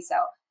important to me. So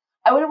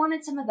I would have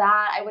wanted some of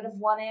that. I would have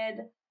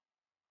wanted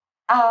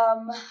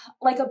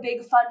like a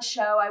big fun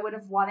show. I would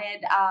have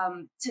wanted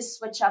to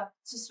switch up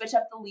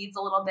the leads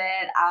a little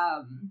bit.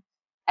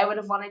 I would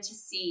have wanted to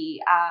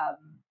see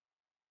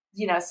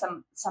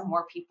some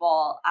more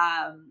people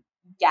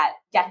get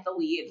the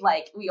lead.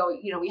 Like we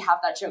have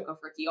that joke of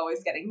Ricky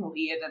always getting the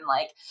lead, and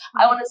like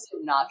I want to see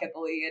him not get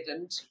the lead.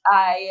 And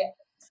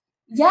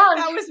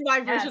that was my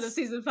version of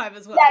season 5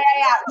 as well.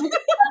 Yeah.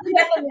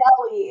 Get the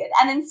male lead,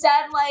 and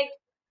instead, like,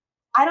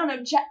 I don't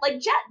know, Jet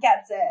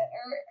gets it,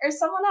 or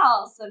someone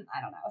else, and I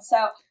don't know.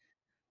 So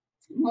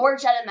more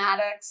Jet and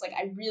Maddox. Like,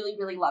 I really,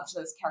 really loved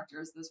those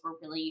characters. Those were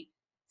really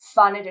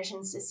fun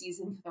additions to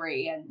season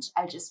 3, and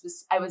I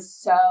was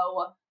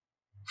so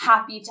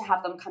happy to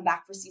have them come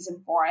back for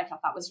season 4. I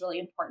thought that was really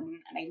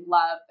important, and I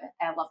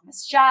love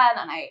Miss Jen,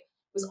 and I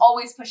was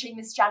always pushing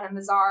Miss Jen and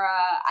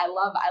Mazzara. I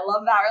love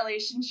that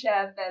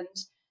relationship,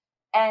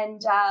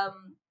 and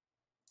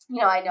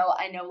I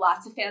know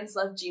lots of fans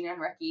love Gina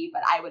and Ricky,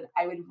 but I would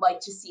like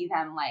to see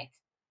them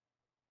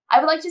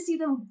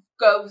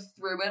go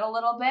through it a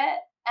little bit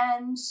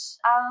and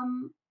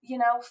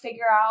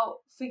figure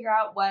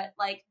out what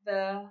like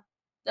the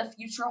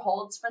future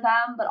holds for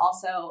them, but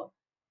also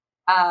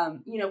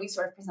we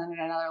sort of presented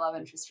another love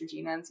interest for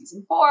Gina in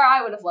season 4.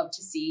 I would have loved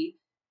to see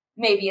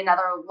maybe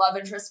another love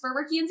interest for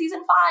Ricky in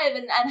season 5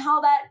 and how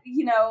that,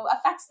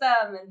 affects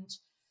them. And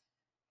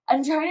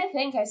I'm trying to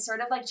think. I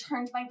sort of like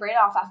turned my brain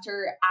off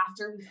after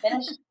we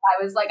finished.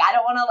 I was like, I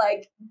don't want to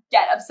like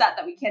get upset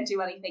that we can't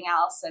do anything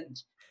else.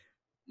 And,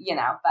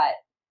 but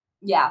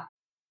Yeah.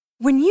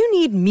 When you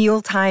need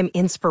mealtime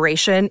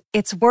inspiration,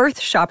 it's worth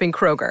shopping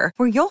Kroger,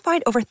 where you'll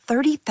find over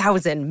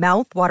 30,000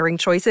 mouth-watering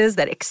choices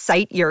that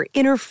excite your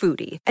inner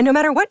foodie. And no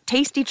matter what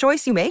tasty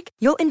choice you make,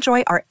 you'll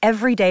enjoy our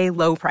everyday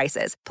low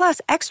prices, plus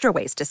extra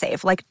ways to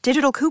save, like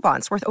digital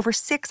coupons worth over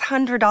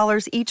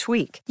 $600 each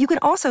week. You can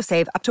also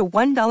save up to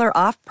 $1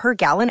 off per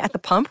gallon at the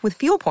pump with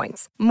fuel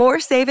points.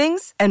 More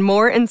savings and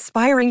more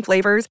inspiring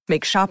flavors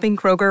make shopping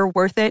Kroger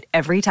worth it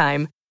every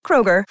time.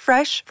 Kroger,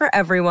 fresh for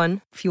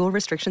everyone. Fuel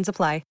restrictions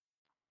apply.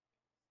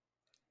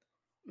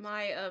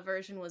 My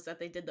version was that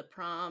they did the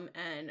prom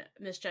and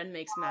Miss Jen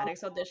makes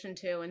Maddox audition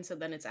too, and so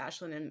then it's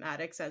Ashlyn and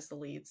Maddox as the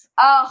leads.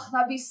 Oh,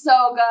 that'd be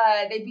so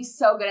good. They'd be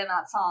so good in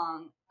that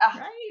song.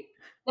 Right.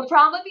 The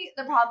prom would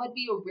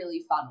be a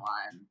really fun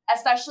one.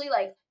 Especially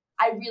like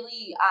I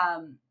really I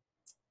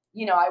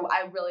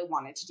really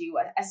wanted to do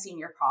a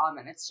senior prom,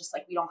 and it's just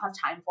like we don't have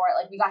time for it.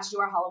 Like we got to do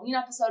our Halloween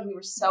episode. We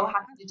were so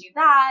happy to do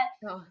that.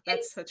 Oh,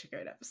 that's such a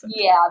great episode.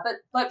 Yeah,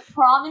 but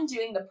prom and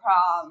doing the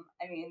prom,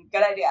 I mean,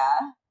 good idea.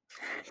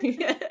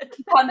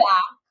 Come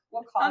back.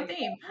 We'll call On you.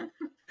 theme.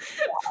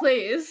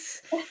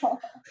 Please.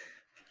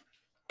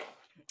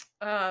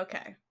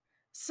 Okay.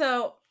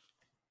 So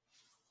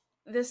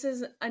this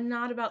is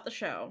not about the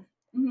show.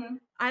 Mm-hmm.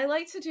 I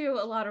like to do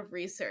a lot of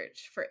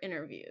research for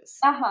interviews.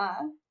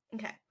 Uh-huh.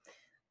 Okay.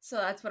 So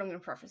that's what I'm going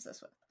to preface this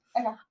with.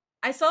 Okay.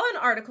 I saw an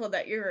article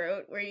that you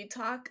wrote where you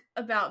talk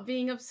about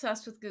being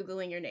obsessed with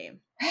Googling your name.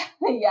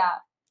 Yeah.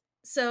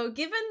 So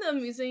given the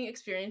amusing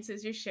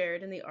experiences you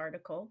shared in the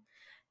article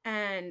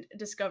and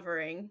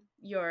discovering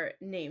your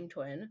name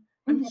twin,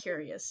 I'm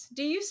curious.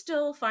 Do you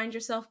still find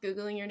yourself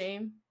Googling your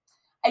name?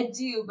 I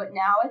do, but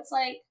now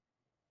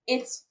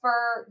it's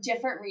for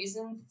different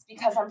reasons. It's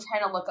because I'm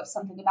trying to look up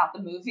something about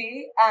the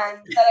movie and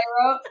that I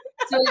wrote.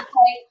 So it's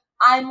like,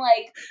 I'm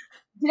like,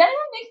 did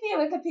anyone make me a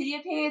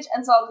Wikipedia page?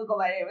 And so I'll Google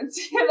my name and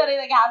see if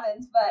anything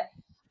happens. But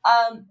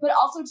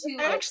also too,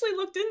 I actually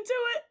looked into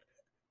it.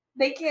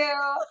 Thank you.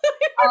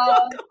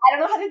 I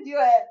don't know how to do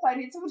it, so I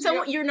need someone to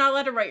do it. You're not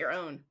allowed to write your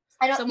own.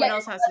 Someone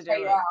else has to do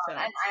it. So.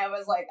 And I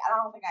was like, I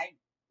don't think I,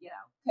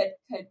 could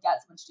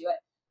get someone to do it.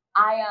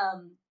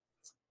 I've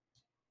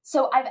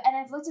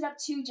looked it up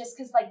too, just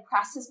because like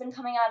press has been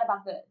coming out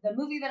about the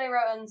movie that I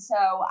wrote, and so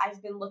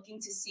I've been looking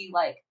to see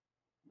like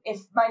if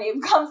my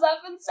name comes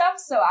up and stuff.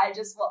 So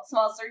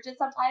I'll search it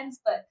sometimes,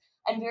 but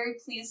I'm very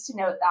pleased to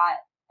note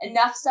that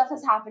enough stuff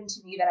has happened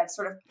to me that I've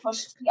sort of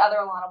pushed the other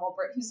Ilana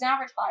Wolpert, who's now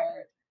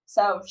retired,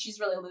 so she's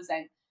really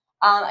losing.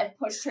 I've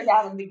pushed her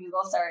down in the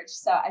Google search,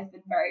 so I've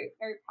been very,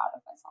 very proud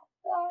of myself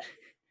for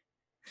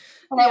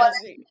that.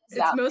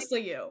 It's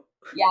mostly you.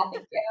 Yeah,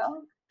 thank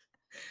you.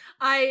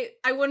 I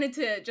wanted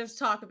to just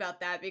talk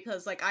about that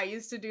because like I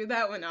used to do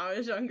that when I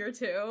was younger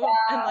too. Yeah.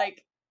 And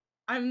like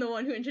I'm the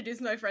one who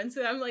introduced my friends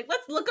to them. I'm like,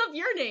 let's look up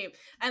your name.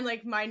 And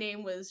like my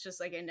name was just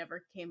like it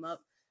never came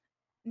up.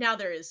 Now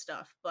there is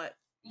stuff, but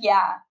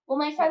yeah. Well,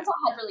 my friends all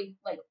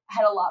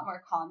had a lot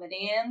more common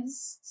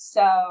names.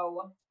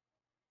 So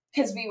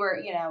because we were,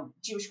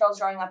 Jewish girls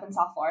growing up in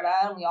South Florida,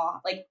 and we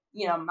all my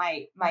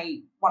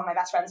one of my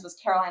best friends was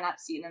Caroline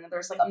Epstein, and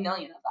there's like a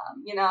million of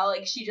them,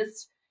 like she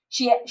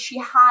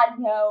had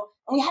no,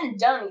 and we hadn't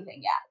done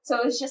anything yet. So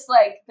it was just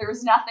like, there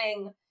was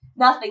nothing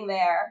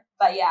there.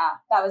 But yeah,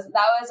 that was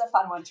a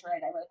fun one to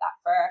write. I wrote that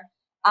for,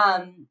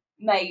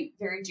 my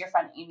very dear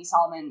friend, Amy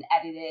Solomon,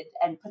 edited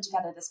and put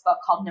together this book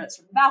called Notes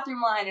from the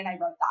Bathroom Line. And I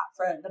wrote that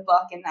for the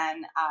book. And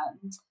then,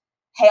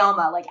 Hey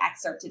Alma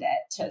excerpted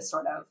it to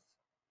sort of,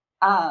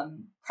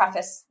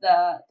 preface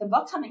the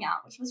book coming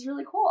out, which was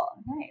really cool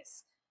and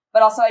nice.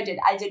 But also I did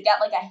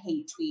get like a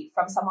hate tweet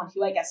from someone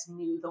who I guess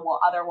knew the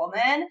other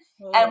woman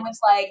and was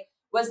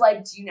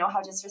like, do you know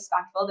how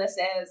disrespectful this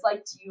is?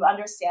 Like, do you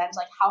understand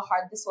like how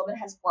hard this woman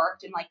has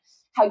worked and like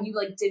how you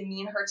like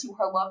demean her to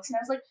her looks? And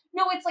I was like,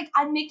 no, it's like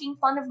I'm making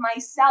fun of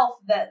myself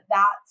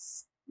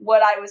that's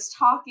what I was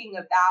talking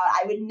about.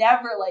 I would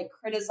never like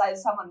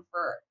criticize someone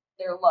for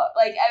their look.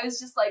 Like I was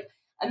just like,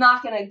 I'm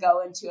not going to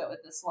go into it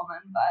with this woman,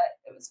 but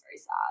it was very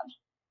sad.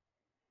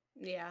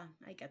 Yeah,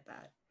 I get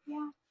that.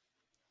 Yeah.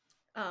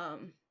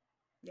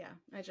 Yeah,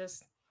 I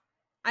just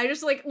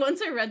like,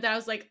 once I read that, I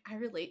was like, I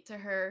relate to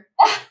her.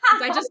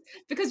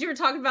 Because you were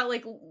talking about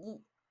like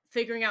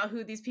figuring out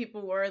who these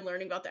people were and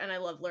learning about and I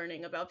love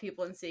learning about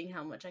people and seeing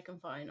how much I can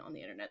find on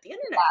the internet. The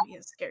internet can be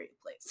a scary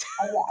place.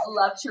 I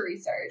love to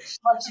research,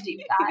 love to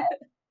deep dive.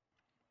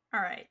 All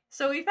right.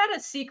 So we've had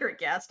a secret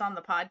guest on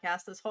the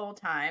podcast this whole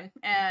time.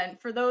 And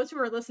for those who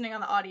are listening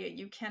on the audio,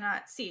 you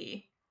cannot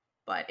see,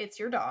 but it's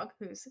your dog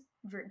who's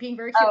being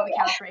very cute on the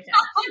couch right now.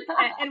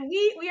 And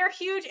we are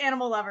huge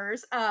animal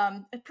lovers,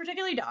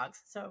 particularly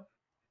dogs. So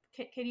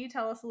can you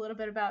tell us a little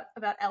bit about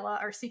Ella,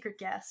 our secret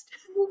guest?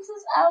 This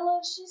is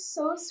Ella. She's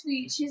so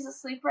sweet. She's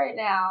asleep right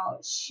now.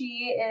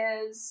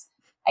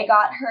 I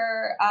got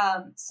her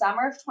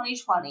summer of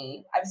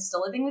 2020. I was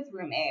still living with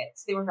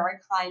roommates. They were very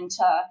kind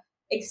to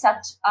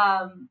accept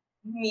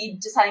me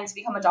deciding to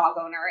become a dog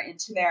owner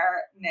into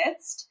their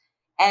midst.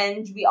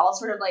 And we all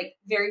sort of like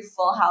very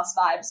Full House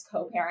vibes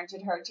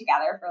co-parented her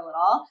together for a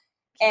little.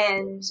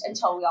 and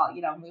until we all,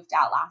 moved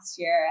out last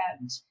year.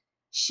 And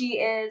she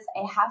is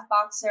a half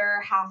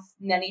boxer, half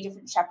many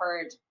different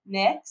shepherd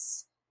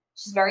mix.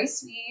 She's very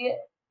sweet.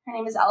 Her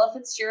name is Ella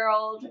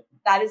Fitzgerald.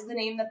 That is the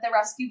name that the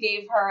rescue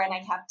gave her, and I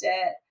kept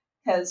it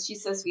because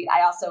she's so sweet.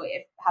 I also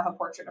have a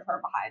portrait of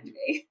her behind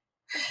me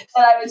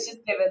that I was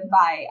just given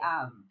by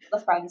the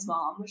friend's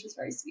mom, which is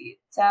very sweet.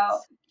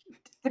 So,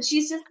 but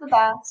she's just the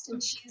best,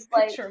 and she's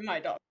like, Picture my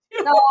dog.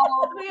 No,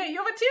 Yeah, you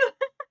have it too.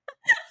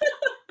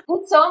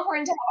 it's so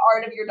important to have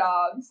art of your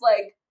dogs.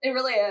 Like, it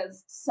really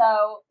is.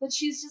 So, but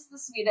she's just the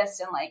sweetest,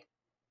 and like,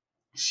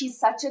 she's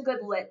such a good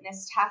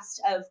litmus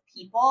test of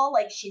people.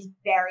 Like, she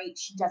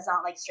does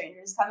not like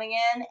strangers coming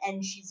in,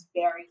 and she's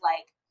very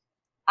like,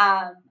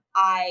 I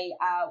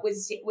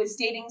was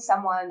dating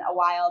someone a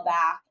while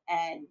back,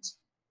 and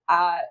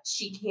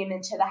she came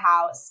into the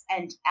house,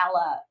 and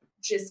Ella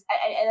just,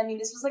 and I mean,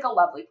 this was like a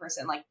lovely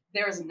person. Like,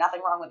 there is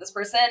nothing wrong with this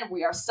person.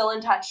 We are still in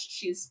touch.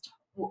 She's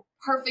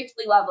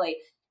perfectly lovely.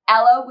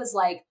 Ella was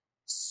like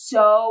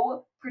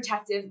so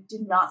protective,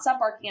 did not stop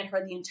barking at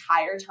her the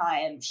entire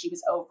time she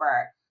was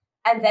over.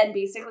 And then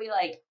basically,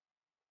 like,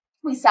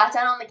 we sat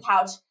down on the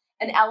couch,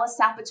 and Ella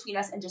sat between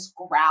us and just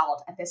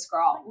growled at this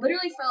girl,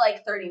 literally for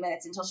like 30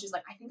 minutes, until she was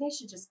like, I think I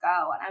should just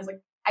go. And I was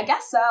like, I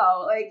guess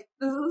so. Like,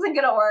 this isn't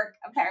going to work,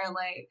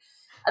 apparently.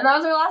 And that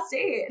was our last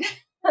date.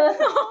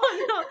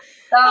 Oh, no.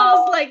 So, I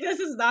was like, this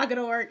is not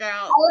going to work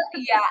out.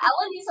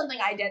 Ella knew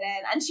something I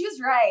didn't. And she was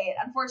right.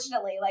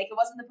 Unfortunately, like, it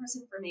wasn't the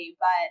person for me.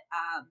 But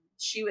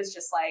she was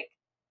just like,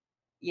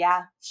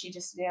 yeah, she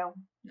just knew.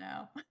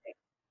 No.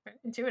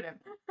 Intuitive.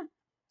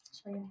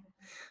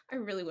 I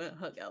really want to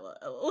hug Ella.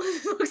 Ella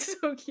looks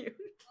so cute.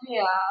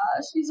 Yeah,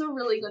 she's a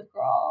really good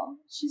girl.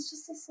 She's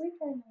just asleep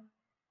right now.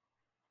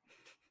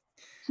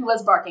 She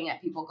was barking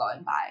at people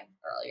going by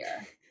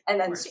earlier, and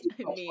then she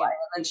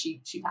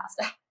passed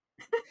out.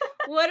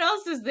 What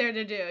else is there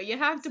to do? You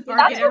have to bark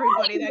at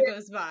everybody that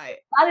goes by.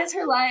 That is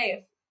her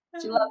life.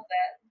 She loves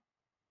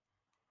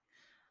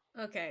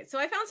it. Okay, so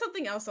I found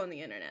something else on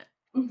the internet.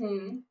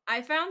 Mm-hmm.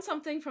 I found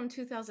something from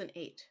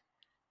 2008.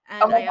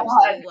 And I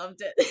absolutely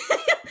loved it.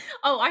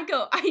 I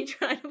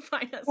try to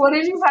find us. What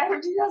did you find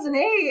from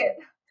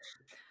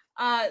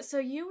 2008? So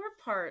you were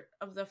part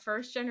of the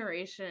first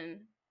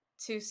generation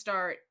to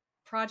start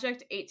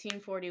Project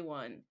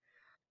 1841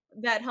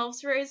 that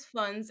helps raise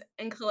funds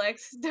and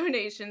collects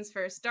donations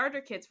for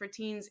starter kits for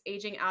teens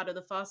aging out of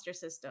the foster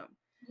system.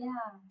 Yeah.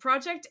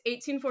 Project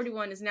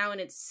 1841 is now in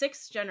its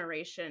 6th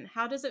generation.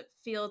 How does it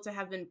feel to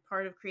have been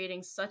part of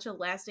creating such a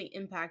lasting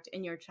impact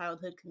in your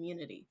childhood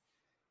community?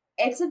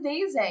 It's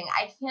amazing.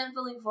 I can't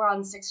believe we're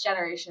on 6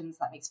 generations.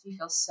 That makes me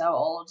feel so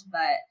old,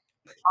 but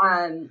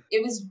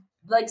it was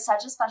like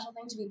such a special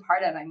thing to be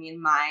part of. I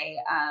mean,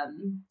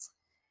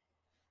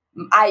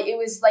 it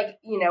was like,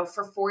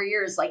 for 4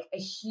 years, like a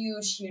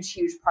huge, huge,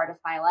 huge part of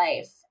my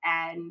life.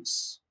 And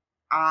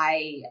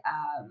I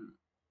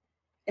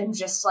am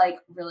just like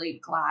really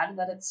glad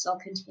that it's still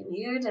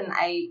continued. And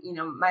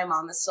my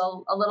mom is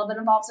still a little bit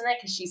involved in it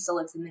because she still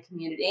lives in the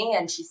community,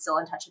 and she's still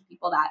in touch with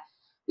people that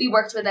we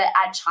worked with it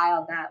at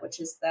ChildNet, which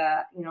is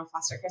the,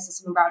 foster care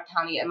system in Broward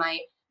County. And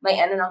my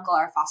aunt and uncle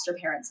are foster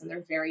parents, and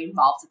they're very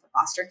involved with the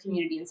foster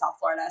community in South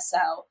Florida.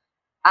 So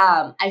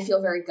I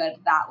feel very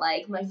good that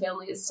like my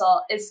family is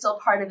still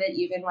part of it,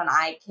 even when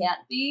I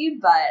can't be.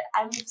 But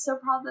I'm so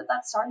proud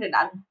that started.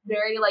 I'm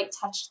very like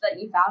touched that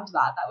you found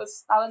that. That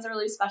was a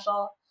really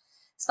special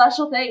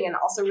thing, and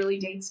also really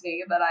dates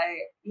me that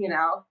I,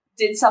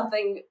 did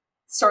something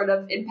sort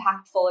of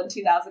impactful in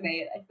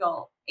 2008. I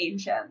feel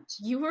ancient.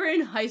 You were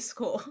in high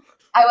school.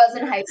 I was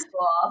in high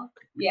school.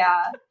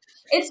 Yeah.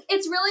 It's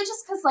really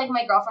just because like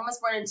my girlfriend was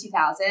born in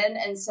 2000,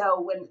 and so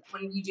when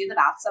you do the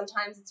math,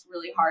 sometimes it's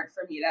really hard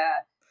for me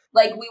to,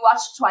 like, we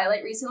watched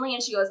Twilight recently,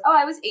 and she goes, "Oh,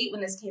 I was 8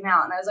 when this came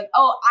out," and I was like,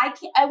 "Oh,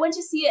 I went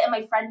to see it, and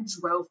my friend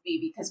drove me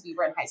because we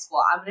were in high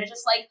school. I'm gonna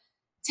just like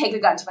take a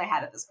gun to my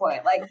head at this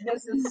point. Like,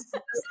 this is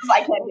I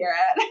can't hear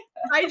it."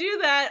 I do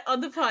that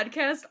on the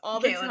podcast all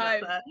the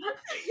time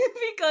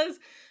because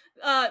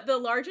the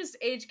largest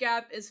age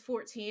gap is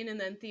 14, and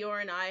then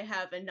Theor and I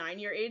have a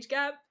 9-year age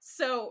gap.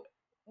 So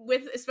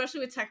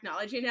especially with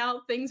technology now,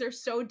 things are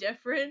so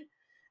different,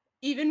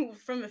 even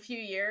from a few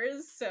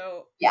years.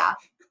 So yeah,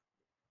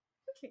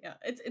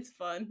 it's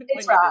fun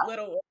it's when rough. you get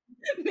little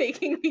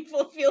making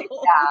people feel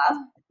old.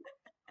 Yeah,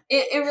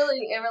 it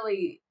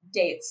really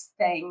dates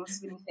things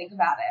when you think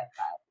about it.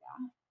 But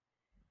yeah.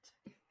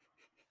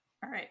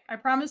 All right, I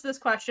promise this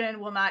question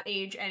will not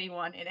age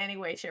anyone in any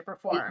way, shape, or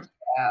form.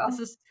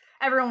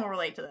 Everyone will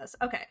relate to this.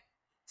 Okay,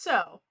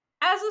 so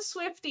as a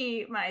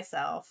Swiftie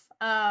myself,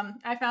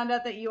 I found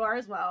out that you are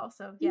as well.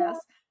 So yes,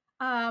 yeah.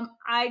 I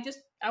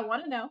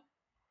want to know,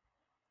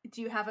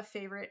 do you have a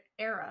favorite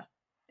era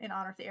in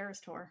honor of the Eras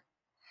tour?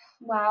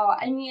 Wow,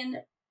 I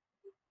mean,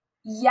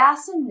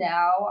 yes and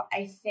no.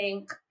 I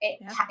think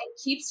it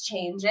keeps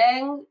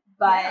changing,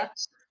 but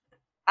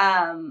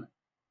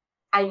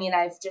I mean,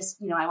 I've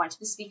just, I went to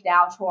the Speak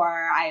Now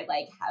tour. I've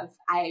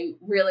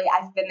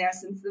been there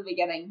since the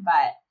beginning,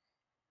 but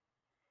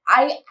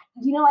I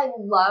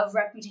love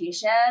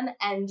Reputation,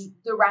 and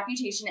the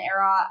Reputation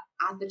era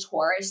at the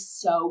tour is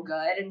so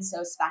good and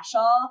so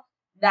special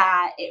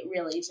that it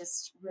really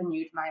just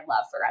renewed my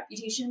love for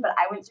Reputation. But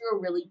I went through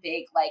a really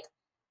big like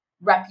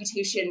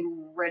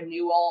Reputation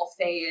renewal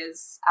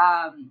phase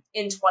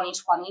in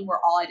 2020 where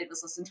all I did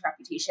was listen to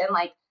Reputation.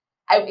 Like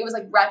it was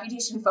like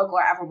Reputation,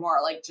 Folklore,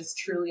 Evermore, like just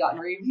truly on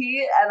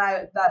repeat, and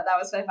that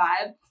was my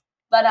vibe.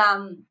 But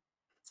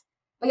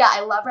yeah,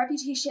 I love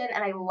Reputation,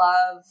 and I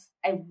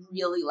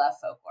really love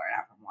Folklore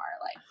and Evermore.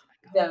 Like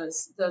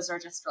those are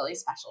just really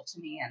special to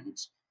me, and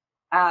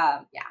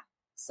yeah.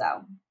 So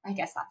I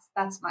guess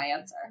that's my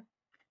answer.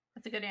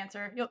 That's a good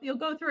answer. You'll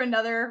go through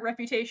another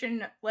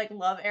Reputation like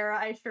love era.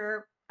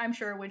 I'm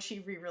sure when she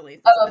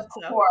re-releases Of it.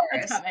 So course,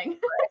 it's coming.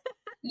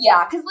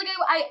 Yeah, because like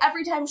I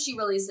every time she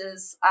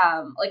releases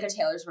like a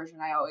Taylor's version,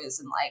 I always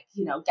am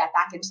like, get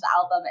back into the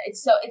album.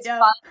 It's fun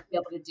to be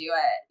able to do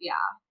it. Yeah.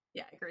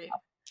 Yeah, agreed.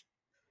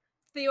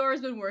 Theora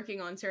has been working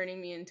on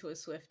turning me into a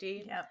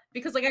Swiftie. Yeah.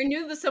 Because like I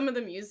knew some of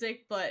the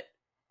music, but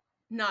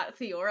not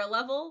Theora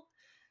level.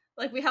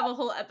 Like we have a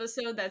whole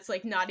episode that's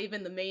like not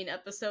even the main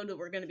episode that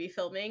we're going to be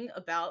filming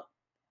about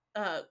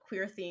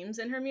queer themes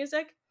in her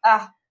music.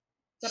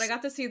 But I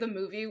got to see the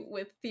movie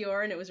with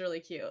Theora, and it was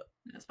really cute.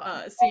 That's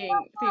fun. Seeing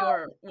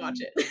Theora watch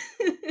it.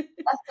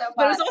 That's so fun.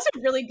 But it was also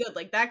really good.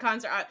 Like that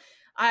concert,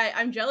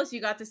 I'm jealous you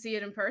got to see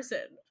it in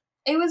person.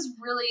 It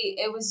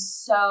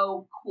was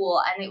so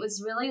cool, and it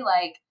was really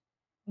like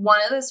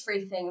one of those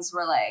free things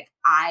where like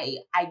I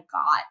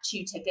got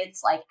 2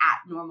 tickets like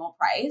at normal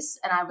price,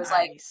 and I was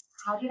like,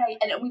 how did I?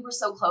 And we were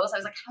so close. I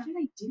was like, how did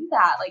I do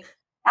that? Like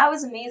that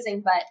was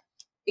amazing, but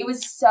it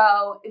was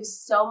so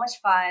much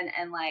fun.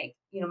 And like,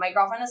 my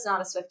girlfriend is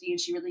not a Swiftie, and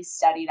she really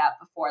studied up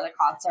before the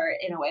concert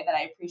in a way that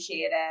I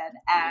appreciated.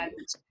 And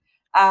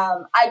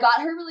I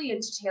got her really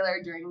into Taylor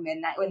during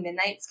when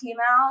Midnights came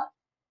out.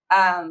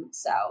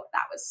 So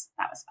that was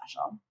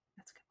special.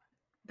 That's good.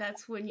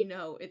 That's when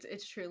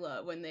it's true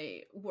love, when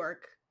they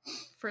work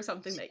for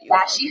something that you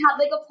love. Yeah, she had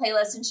like a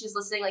playlist, and she was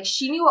listening. Like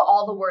she knew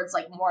all the words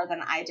like more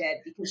than I did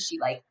because she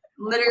like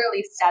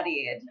literally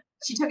studied.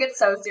 She took it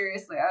so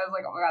seriously. I was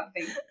like, oh my God,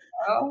 thank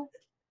you.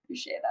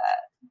 Appreciate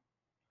that.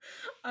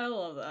 I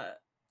love that.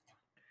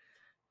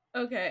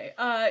 Okay.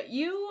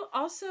 You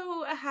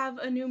also have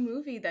a new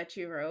movie that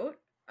you wrote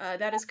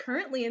that is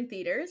currently in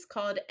theaters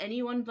called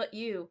Anyone But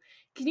You.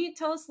 Can you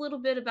tell us a little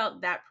bit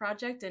about that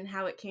project and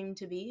how it came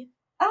to be?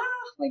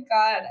 Oh my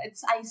God.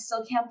 I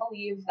still can't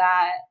believe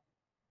that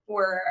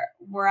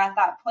we're at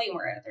that point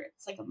where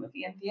it's like a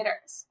movie in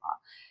theaters.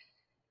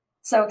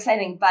 So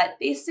exciting. But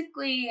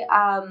basically,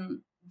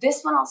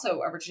 this one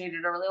also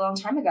originated a really long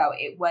time ago.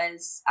 It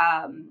was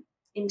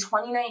in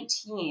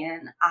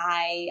 2019,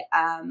 I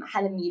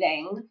had a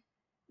meeting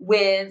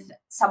with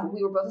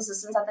we were both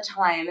assistants at the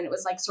time, and it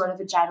was like sort of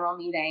a general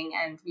meeting,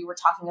 and we were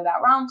talking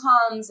about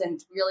rom-coms and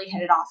really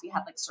hit it off. We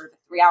had like sort of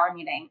a 3-hour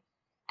meeting.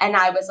 And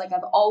I was like,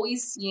 I've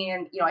always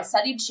seen, I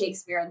studied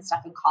Shakespeare and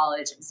stuff in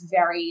college. I was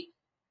very,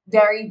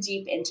 very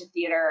deep into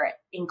theater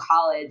in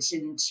college,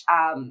 and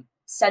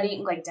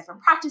studying like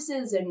different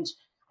practices, and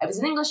I was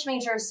an English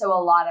major, so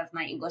a lot of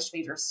my English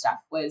major stuff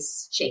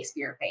was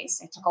Shakespeare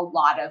based. I took a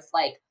lot of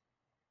like,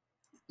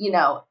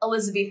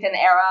 Elizabethan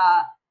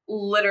era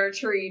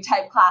literature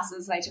type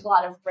classes, and I took a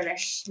lot of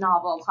British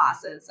novel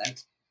classes,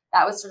 and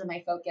that was sort of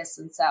my focus.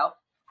 And so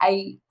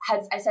I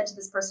said to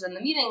this person in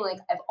the meeting, like,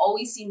 I've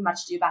always seen Much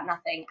Ado About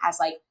Nothing as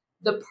like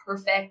the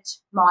perfect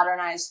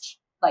modernized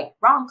like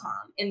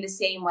rom-com, in the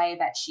same way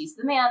that She's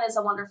the Man is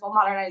a wonderful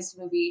modernized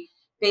movie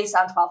based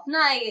on 12th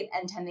Night,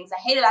 and 10 Things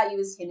I Hate About You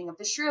is Taming of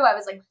the Shrew. I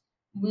was like,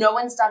 no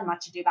one's done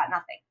Much Ado About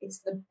Nothing. It's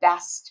the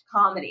best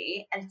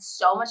comedy, and it's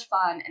so much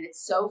fun, and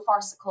it's so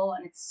farcical,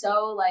 and it's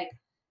so like,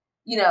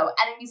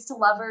 enemies to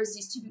lovers,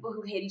 these 2 people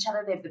who hate each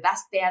other, they have the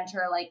best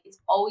banter. Like, it's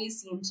always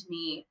seemed to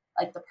me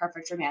like the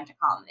perfect romantic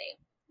comedy.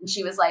 And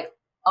she was like,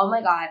 oh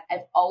my God,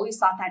 I've always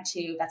thought that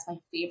too. That's my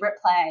favorite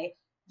play.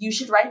 You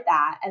should write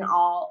that, and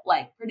I'll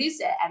like produce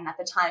it. And at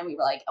the time we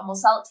were like, and we'll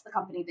sell it to the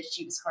company that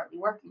she was currently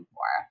working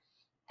for.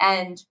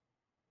 And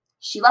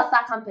she left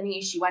that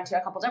company. She went to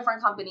a couple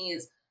different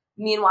companies.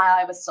 Meanwhile,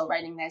 I was still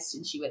writing this,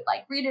 and she would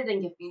like read it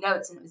and give me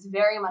notes. And it was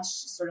very much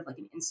just sort of like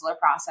an insular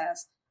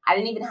process. I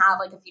didn't even have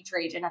like a feature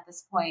agent at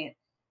this point.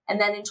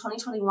 And then in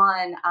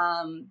 2021,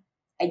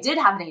 I did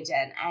have an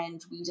agent, and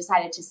we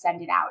decided to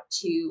send it out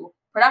to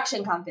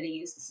production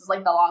companies. This is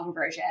like the long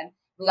version.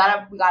 We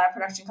got a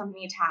production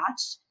company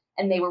attached,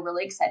 and they were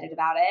really excited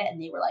about it.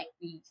 And they were like,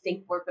 we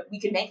think we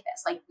could make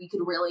this. Like, we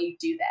could really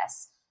do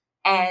this.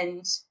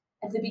 And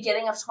at the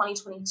beginning of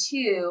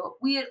 2022,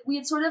 we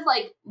had sort of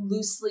like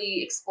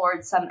loosely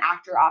explored some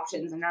actor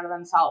options, and none of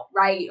them felt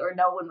right, or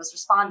no one was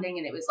responding.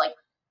 And it was like,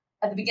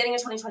 at the beginning of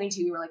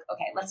 2022, we were like,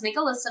 okay, let's make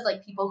a list of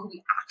like people who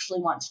we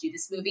actually want to do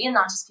this movie, and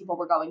not just people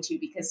we're going to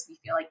because we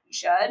feel like we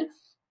should,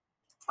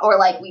 or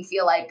like we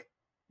feel like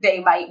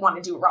they might want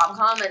to do a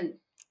rom-com and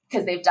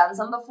because they've done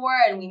some before.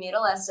 And we made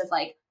a list of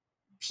like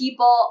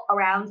people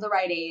around the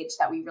right age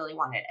that we really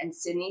wanted. And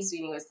Sydney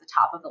Sweeney was the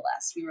top of the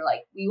list. We were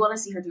like, we want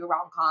to see her do a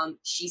rom-com.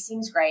 She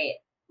seems great.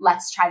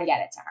 let's try to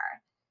get it to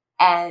her.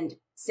 And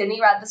Sydney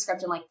read the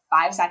script in like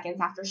 5 seconds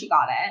after she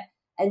got it.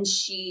 And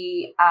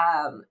she,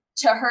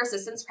 to her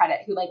assistant's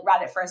credit, who like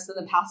read it first and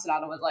then passed it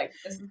on and was like,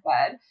 this is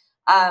good,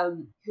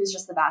 who's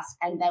just the best.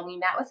 And then we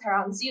met with her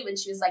on Zoom and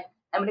she was like,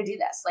 I'm going to do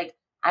this. Like,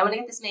 I want to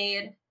get this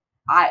made.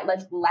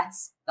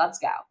 Let's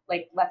go.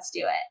 Like, let's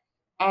do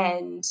it.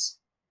 And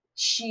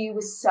she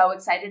was so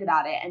excited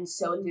about it and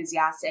so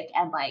enthusiastic.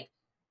 And like,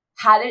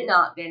 had it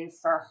not been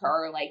for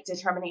her like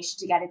determination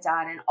to get it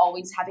done and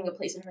always having a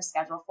place in her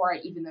schedule for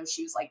it, even though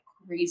she was like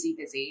crazy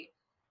busy,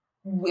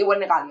 we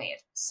wouldn't have gotten made.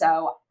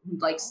 So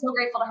like so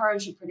grateful to her,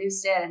 and she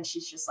produced it and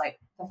she's just like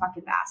the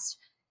fucking best.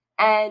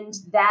 And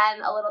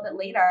then a little bit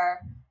later,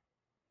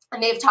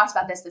 and they've talked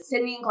about this, but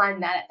Sydney and Glenn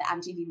met at the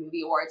MTV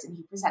Movie Awards and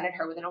he presented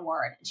her with an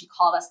award, and she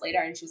called us later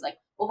and she was like,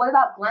 well, what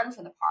about Glenn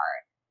for the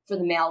part, for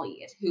the male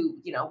lead, who,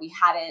 you know, we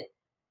hadn't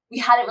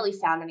really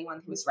found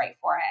anyone who was right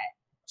for it.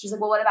 She was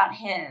like, well, what about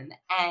him?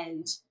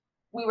 And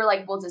we were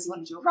like, well, does he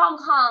want to do a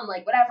rom-com?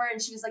 Like, whatever.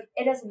 And she was like,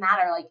 it doesn't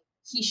matter. Like,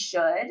 he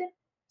should.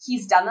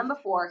 He's done them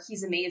before.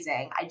 He's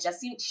amazing.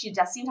 She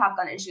just seen Top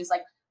Gun, and she was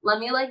like, let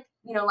me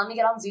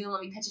get on Zoom.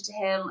 Let me pitch it to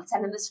him. Let's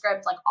send him the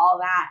script, like all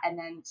that. And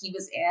then he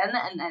was in.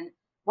 And then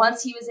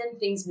once he was in,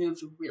 things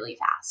moved really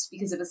fast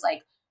because it was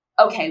like,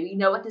 okay, we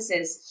know what this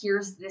is.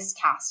 Here's this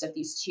cast of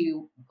these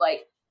two,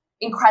 like,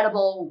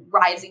 incredible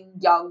rising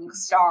young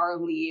star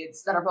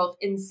leads that are both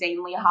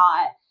insanely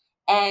hot.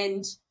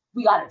 And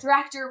we got a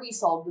director, we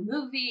sold the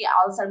movie,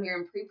 all of a sudden we were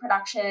in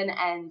pre-production,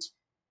 and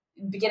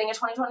beginning of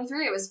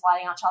 2023, it was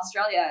flying out to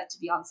Australia to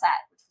be on set,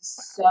 which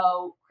was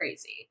so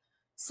crazy.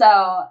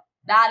 So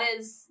that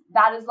is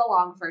the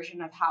long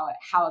version of how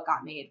it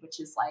got made, which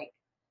is like,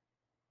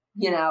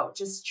 you know,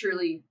 just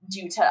truly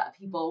due to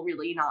people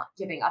really not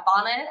giving up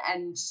on it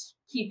and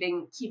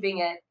keeping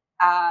it,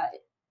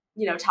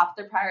 you know, top of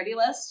their priority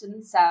list.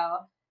 And so,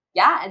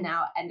 yeah. And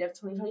now end of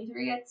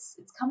 2023, it's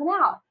coming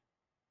out.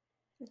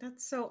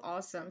 That's so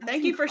awesome. That's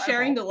Thank you for incredible.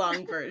 sharing the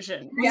long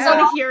version. We Yeah.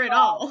 want to hear it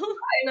all.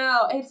 I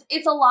know.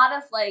 It's a lot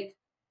of like,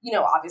 you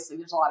know, obviously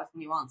there's a lot of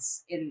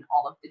nuance in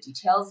all of the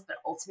details, but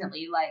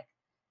ultimately like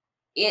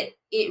it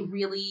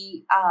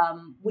really,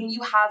 when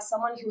you have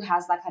someone who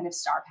has that kind of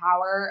star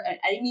power, and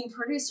I mean,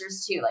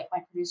 producers too, like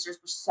my producers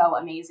were so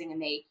amazing,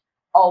 and they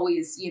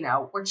always, you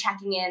know, were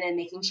checking in and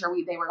making sure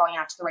they were going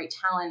out to the right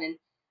talent.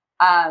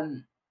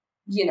 And,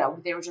 you know,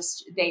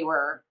 they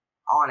were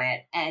on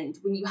it. And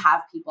when you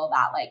have people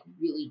that like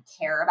really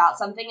care about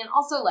something, and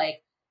also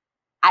like,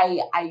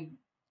 I,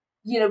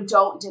 you know,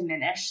 don't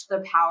diminish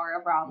the power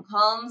of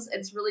rom-coms.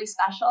 It's really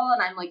special.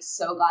 And I'm like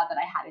so glad that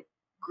I had a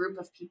group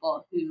of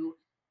people who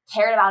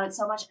cared about it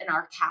so much, and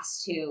our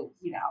cast too,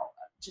 you know,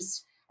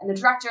 just, and the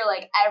director,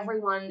 like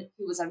everyone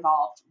who was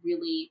involved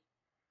really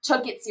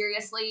took it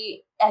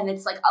seriously. And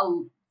it's like a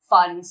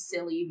fun,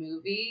 silly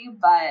movie,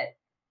 but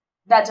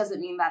that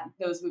doesn't mean that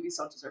those movies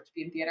don't deserve to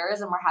be in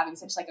theaters. And we're having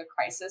such like a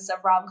crisis of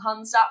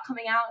rom-coms not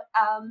coming out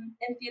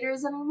in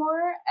theaters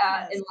anymore,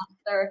 Yes.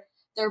 unless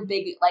they're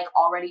big, like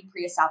already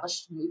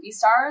pre-established movie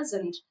stars.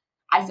 And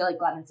I feel like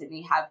Glenn and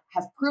Sydney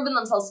have proven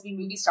themselves to be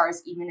movie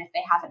stars, even if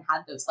they haven't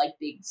had those like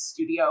big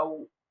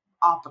studio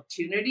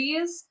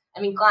opportunities.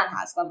 I mean, Glenn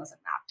was in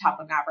Top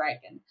Gun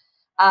Maverick,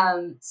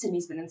 and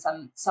Sydney's been in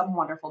some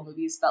wonderful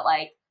movies, but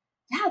like,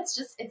 yeah, it's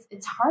just,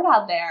 it's hard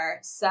out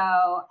there.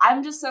 So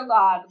I'm just so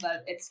glad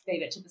that it's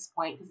made it to this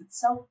point, because it's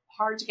so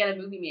hard to get a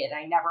movie made. And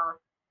I never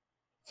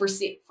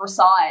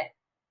foresaw it,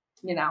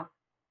 you know,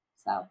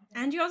 so.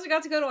 And you also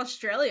got to go to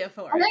Australia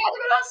for And I got it. to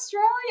go to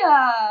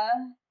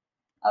Australia.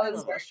 I was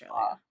love very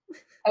Australia. cool.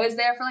 I was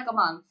there for like a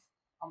month,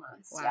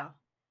 almost. Wow. Yeah.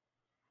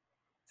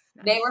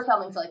 Nice. They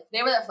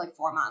were there for like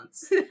 4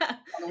 months,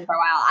 filming for a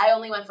while. I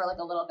only went for like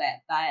a little bit,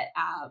 but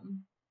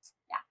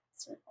yeah,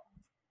 it's really cool.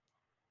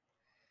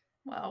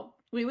 Well,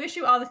 we wish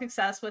you all the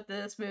success with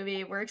this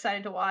movie. We're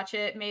excited to watch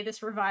it. May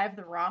this revive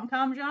the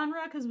rom-com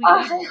genre, because we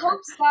I need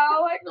hope so.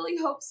 I really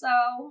hope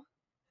so.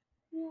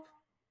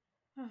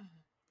 Yeah.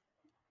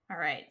 All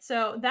right,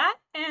 so that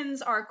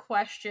ends our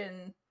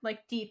question,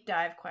 like deep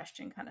dive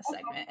question kind of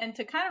segment. And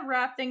to kind of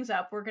wrap things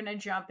up, we're going to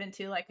jump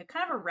into like a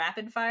kind of a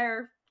rapid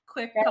fire,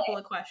 quick couple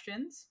of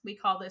questions. We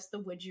call this the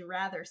Would You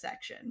Rather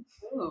section.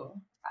 Ooh.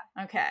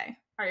 Okay,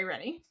 are you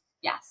ready?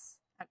 Yes.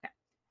 Okay,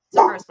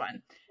 so first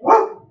one.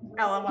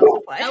 Ella wants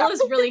to play.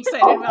 Ella's really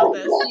excited about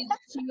this.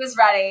 She was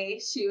ready.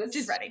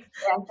 She's ready.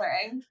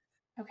 Answering.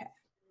 Okay.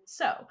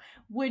 So,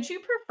 would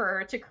you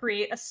prefer to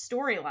create a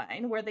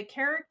storyline where the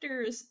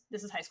characters,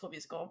 this is High School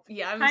Musical,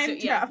 Yeah,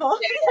 travel,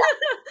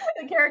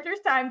 the characters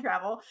time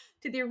travel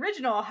to the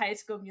original High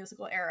School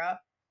Musical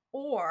era,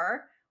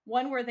 or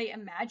one where they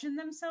imagine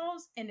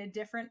themselves in a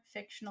different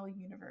fictional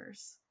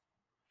universe?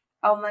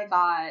 Oh my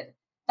God.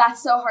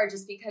 That's so hard,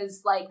 just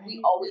because like we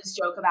always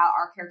joke about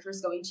our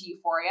characters going to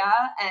Euphoria,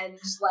 and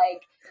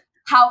like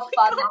how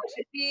fun that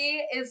would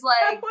be is like,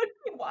 That would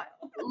be wild.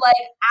 like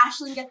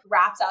Ashlyn gets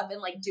wrapped up in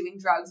like doing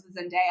drugs with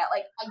Zendaya.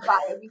 Like,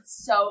 God, it would be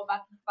so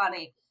fucking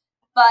funny.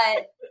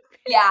 But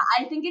yeah,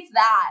 I think it's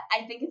that.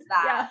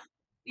 Yeah.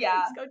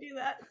 Yeah. Let's go do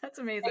that. That's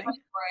amazing.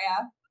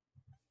 Victoria.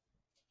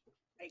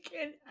 I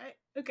can't.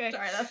 Okay.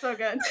 Sorry, that's so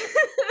good.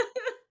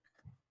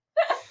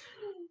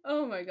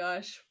 Oh my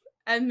gosh.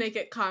 And make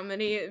it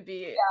comedy. It'd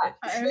be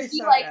Ricky,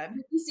 so like, good.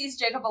 Ricky sees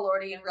Jacob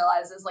Elordi and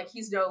realizes, like,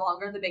 he's no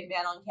longer the big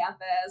man on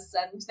campus,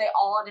 and they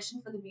all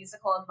audition for the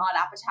musical, and Maud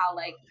Apatow,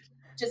 like,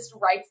 just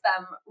writes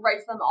them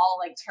all,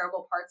 like,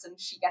 terrible parts, and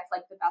she gets,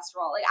 like, the best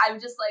role. Like, I'm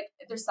just, like,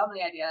 there's so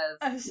many ideas.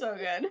 That's so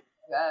good.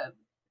 Good.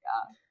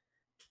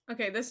 Yeah.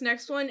 Okay, this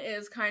next one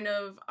is kind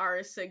of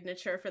our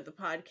signature for the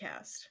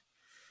podcast.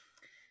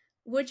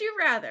 Would you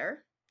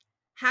rather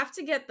have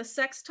to get the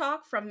sex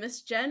talk from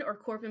Miss Jen or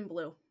Corbin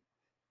Bleu?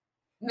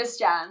 Miss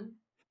Jen.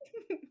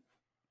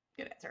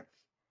 Good answer.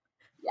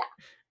 Yeah.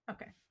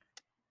 Okay.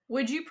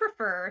 Would you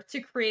prefer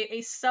to create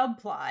a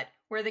subplot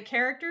where the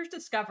characters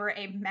discover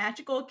a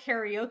magical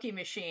karaoke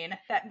machine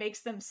that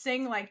makes them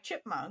sing like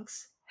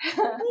chipmunks,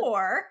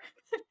 or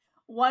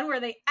one where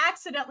they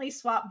accidentally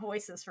swap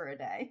voices for a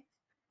day?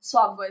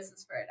 Swap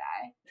voices for a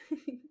day.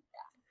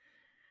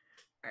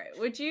 All right.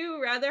 Would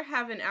you rather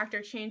have an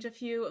actor change a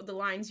few of the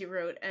lines you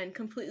wrote and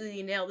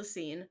completely nail the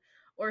scene,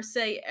 or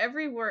say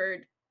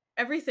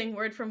everything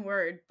word from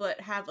word,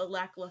 but have a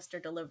lackluster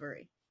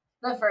delivery?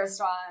 The first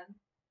one.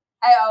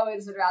 I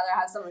always would rather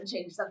have someone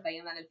change something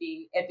and then it'd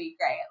be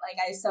great. Like,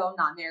 I so am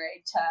not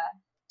married to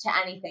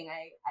anything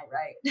I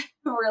write.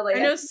 Really.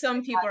 I know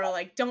some people are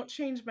like, don't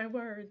change my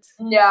words.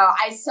 No,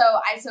 I so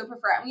prefer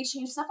it. And we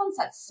change stuff on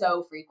set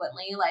so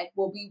frequently. Like,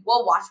 we'll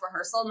watch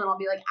rehearsal and then I'll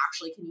be like,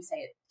 actually, can you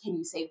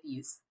say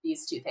these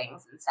two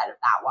things instead of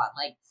that one?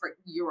 Like,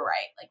 you were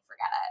right. Like,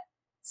 forget it.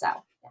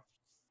 So yeah.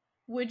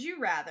 Would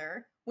you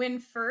rather win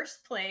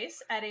first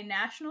place at a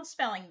national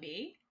spelling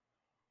bee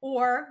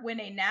or win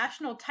a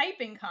national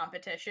typing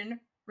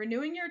competition,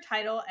 renewing your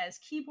title as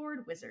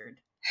keyboard wizard?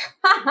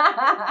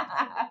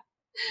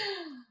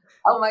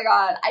 Oh my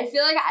god. I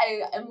feel like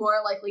I am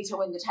more likely to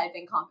win the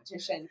typing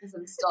competition because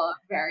I'm still a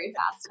very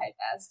fast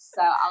typist.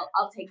 So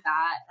I'll take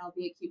that. I'll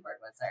be a keyboard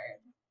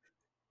wizard.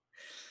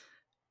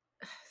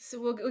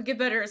 So we'll get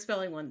better at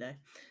spelling one day.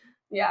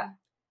 Yeah.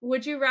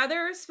 Would you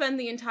rather spend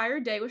the entire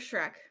day with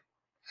Shrek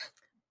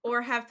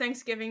or have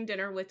Thanksgiving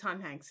dinner with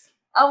Tom Hanks?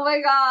 Oh my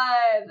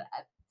god.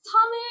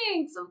 Tom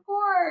Hanks, of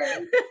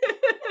course.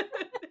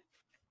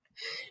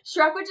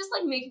 Shrek would just,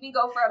 like, make me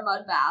go for a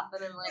mud bath,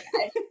 and I'm like,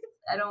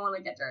 I don't want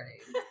to get dirty.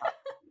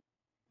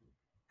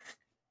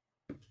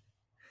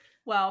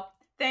 Well,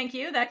 thank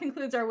you. That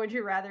concludes our Would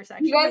You Rather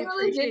section. You guys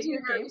really did do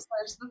your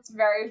research. That's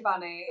very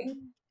funny.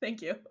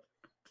 Thank you.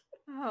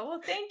 Oh,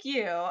 well, thank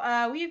you.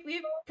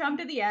 We've come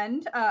to the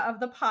end of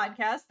the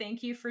podcast.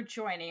 Thank you for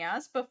joining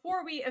us.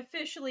 Before we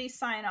officially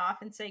sign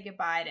off and say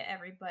goodbye to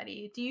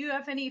everybody, do you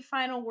have any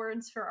final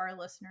words for our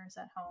listeners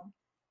at home?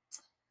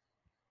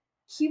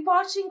 Keep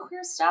watching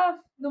queer stuff.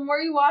 The more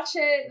you watch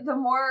it, the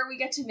more we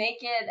get to make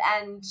it,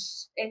 and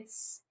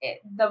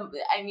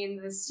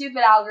the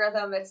stupid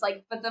algorithm, it's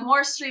like, but the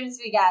more streams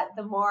we get,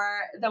 the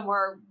more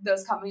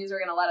those companies are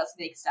going to let us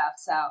make stuff.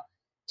 So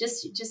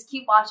just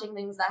keep watching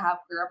things that have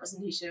queer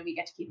representation, and we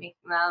get to keep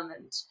making them,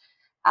 and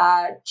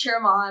cheer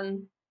them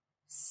on.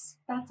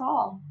 That's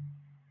all.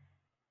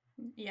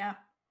 Yeah.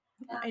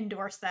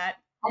 Endorse that.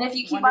 And if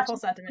you keep Wonderful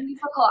watching sentiment.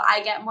 musical,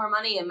 I get more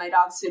money, and my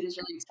dog's food is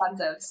really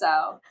expensive.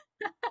 So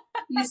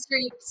you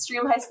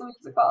stream High School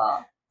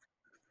Musical.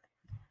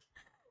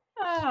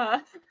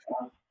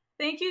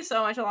 Thank you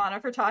so much, Ilana,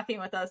 for talking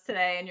with us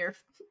today and your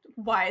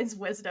wise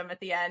wisdom at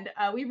the end.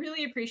 We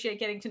really appreciate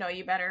getting to know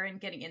you better and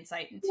getting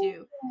insight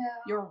into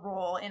your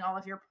role in all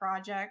of your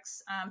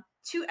projects.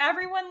 To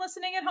everyone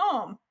listening at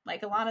home,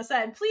 like Ilana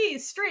said,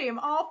 please stream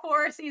all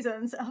 4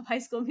 seasons of High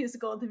School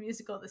Musical, the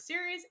musical, the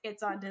series.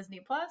 It's on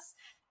Disney+.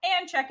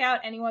 And check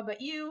out Anyone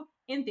But You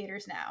in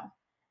theaters now.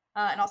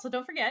 And also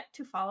don't forget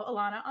to follow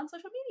Ilana on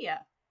social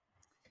media.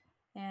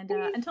 And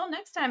until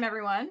next time,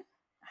 everyone,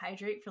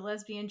 hydrate for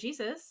lesbian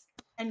Jesus.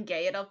 And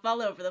gay it up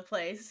all over the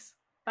place.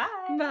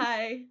 Bye.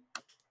 Bye.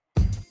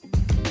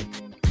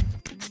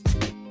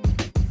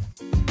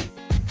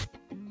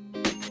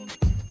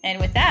 And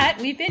with that,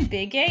 we've been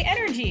Big Gay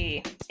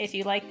Energy. If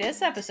you like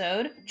this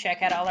episode,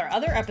 check out all our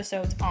other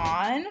episodes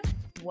on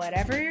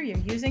whatever you're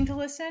using to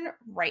listen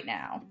right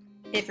now.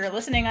 If you're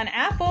listening on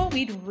Apple,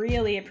 we'd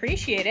really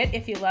appreciate it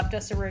if you left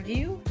us a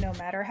review, no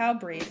matter how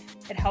brief.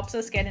 It helps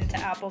us get into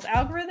Apple's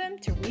algorithm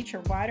to reach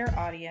a wider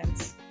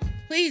audience.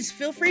 Please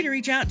feel free to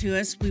reach out to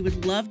us. We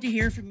would love to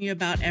hear from you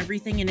about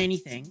everything and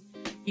anything.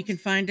 You can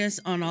find us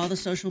on all the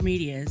social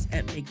medias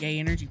at Big Gay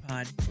Energy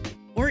Pod,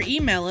 or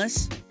email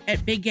us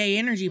at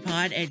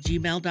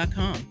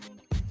biggayenergypod@gmail.com.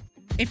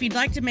 If you'd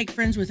like to make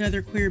friends with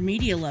other queer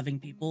media-loving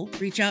people,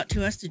 reach out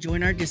to us to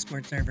join our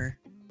Discord server.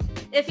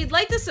 If you'd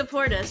like to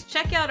support us,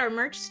 check out our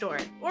merch store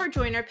or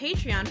join our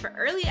Patreon for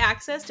early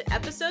access to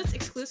episodes,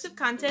 exclusive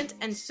content,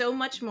 and so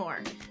much more.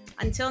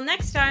 Until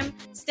next time,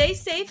 stay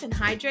safe and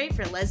hydrate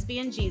for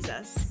lesbian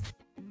Jesus.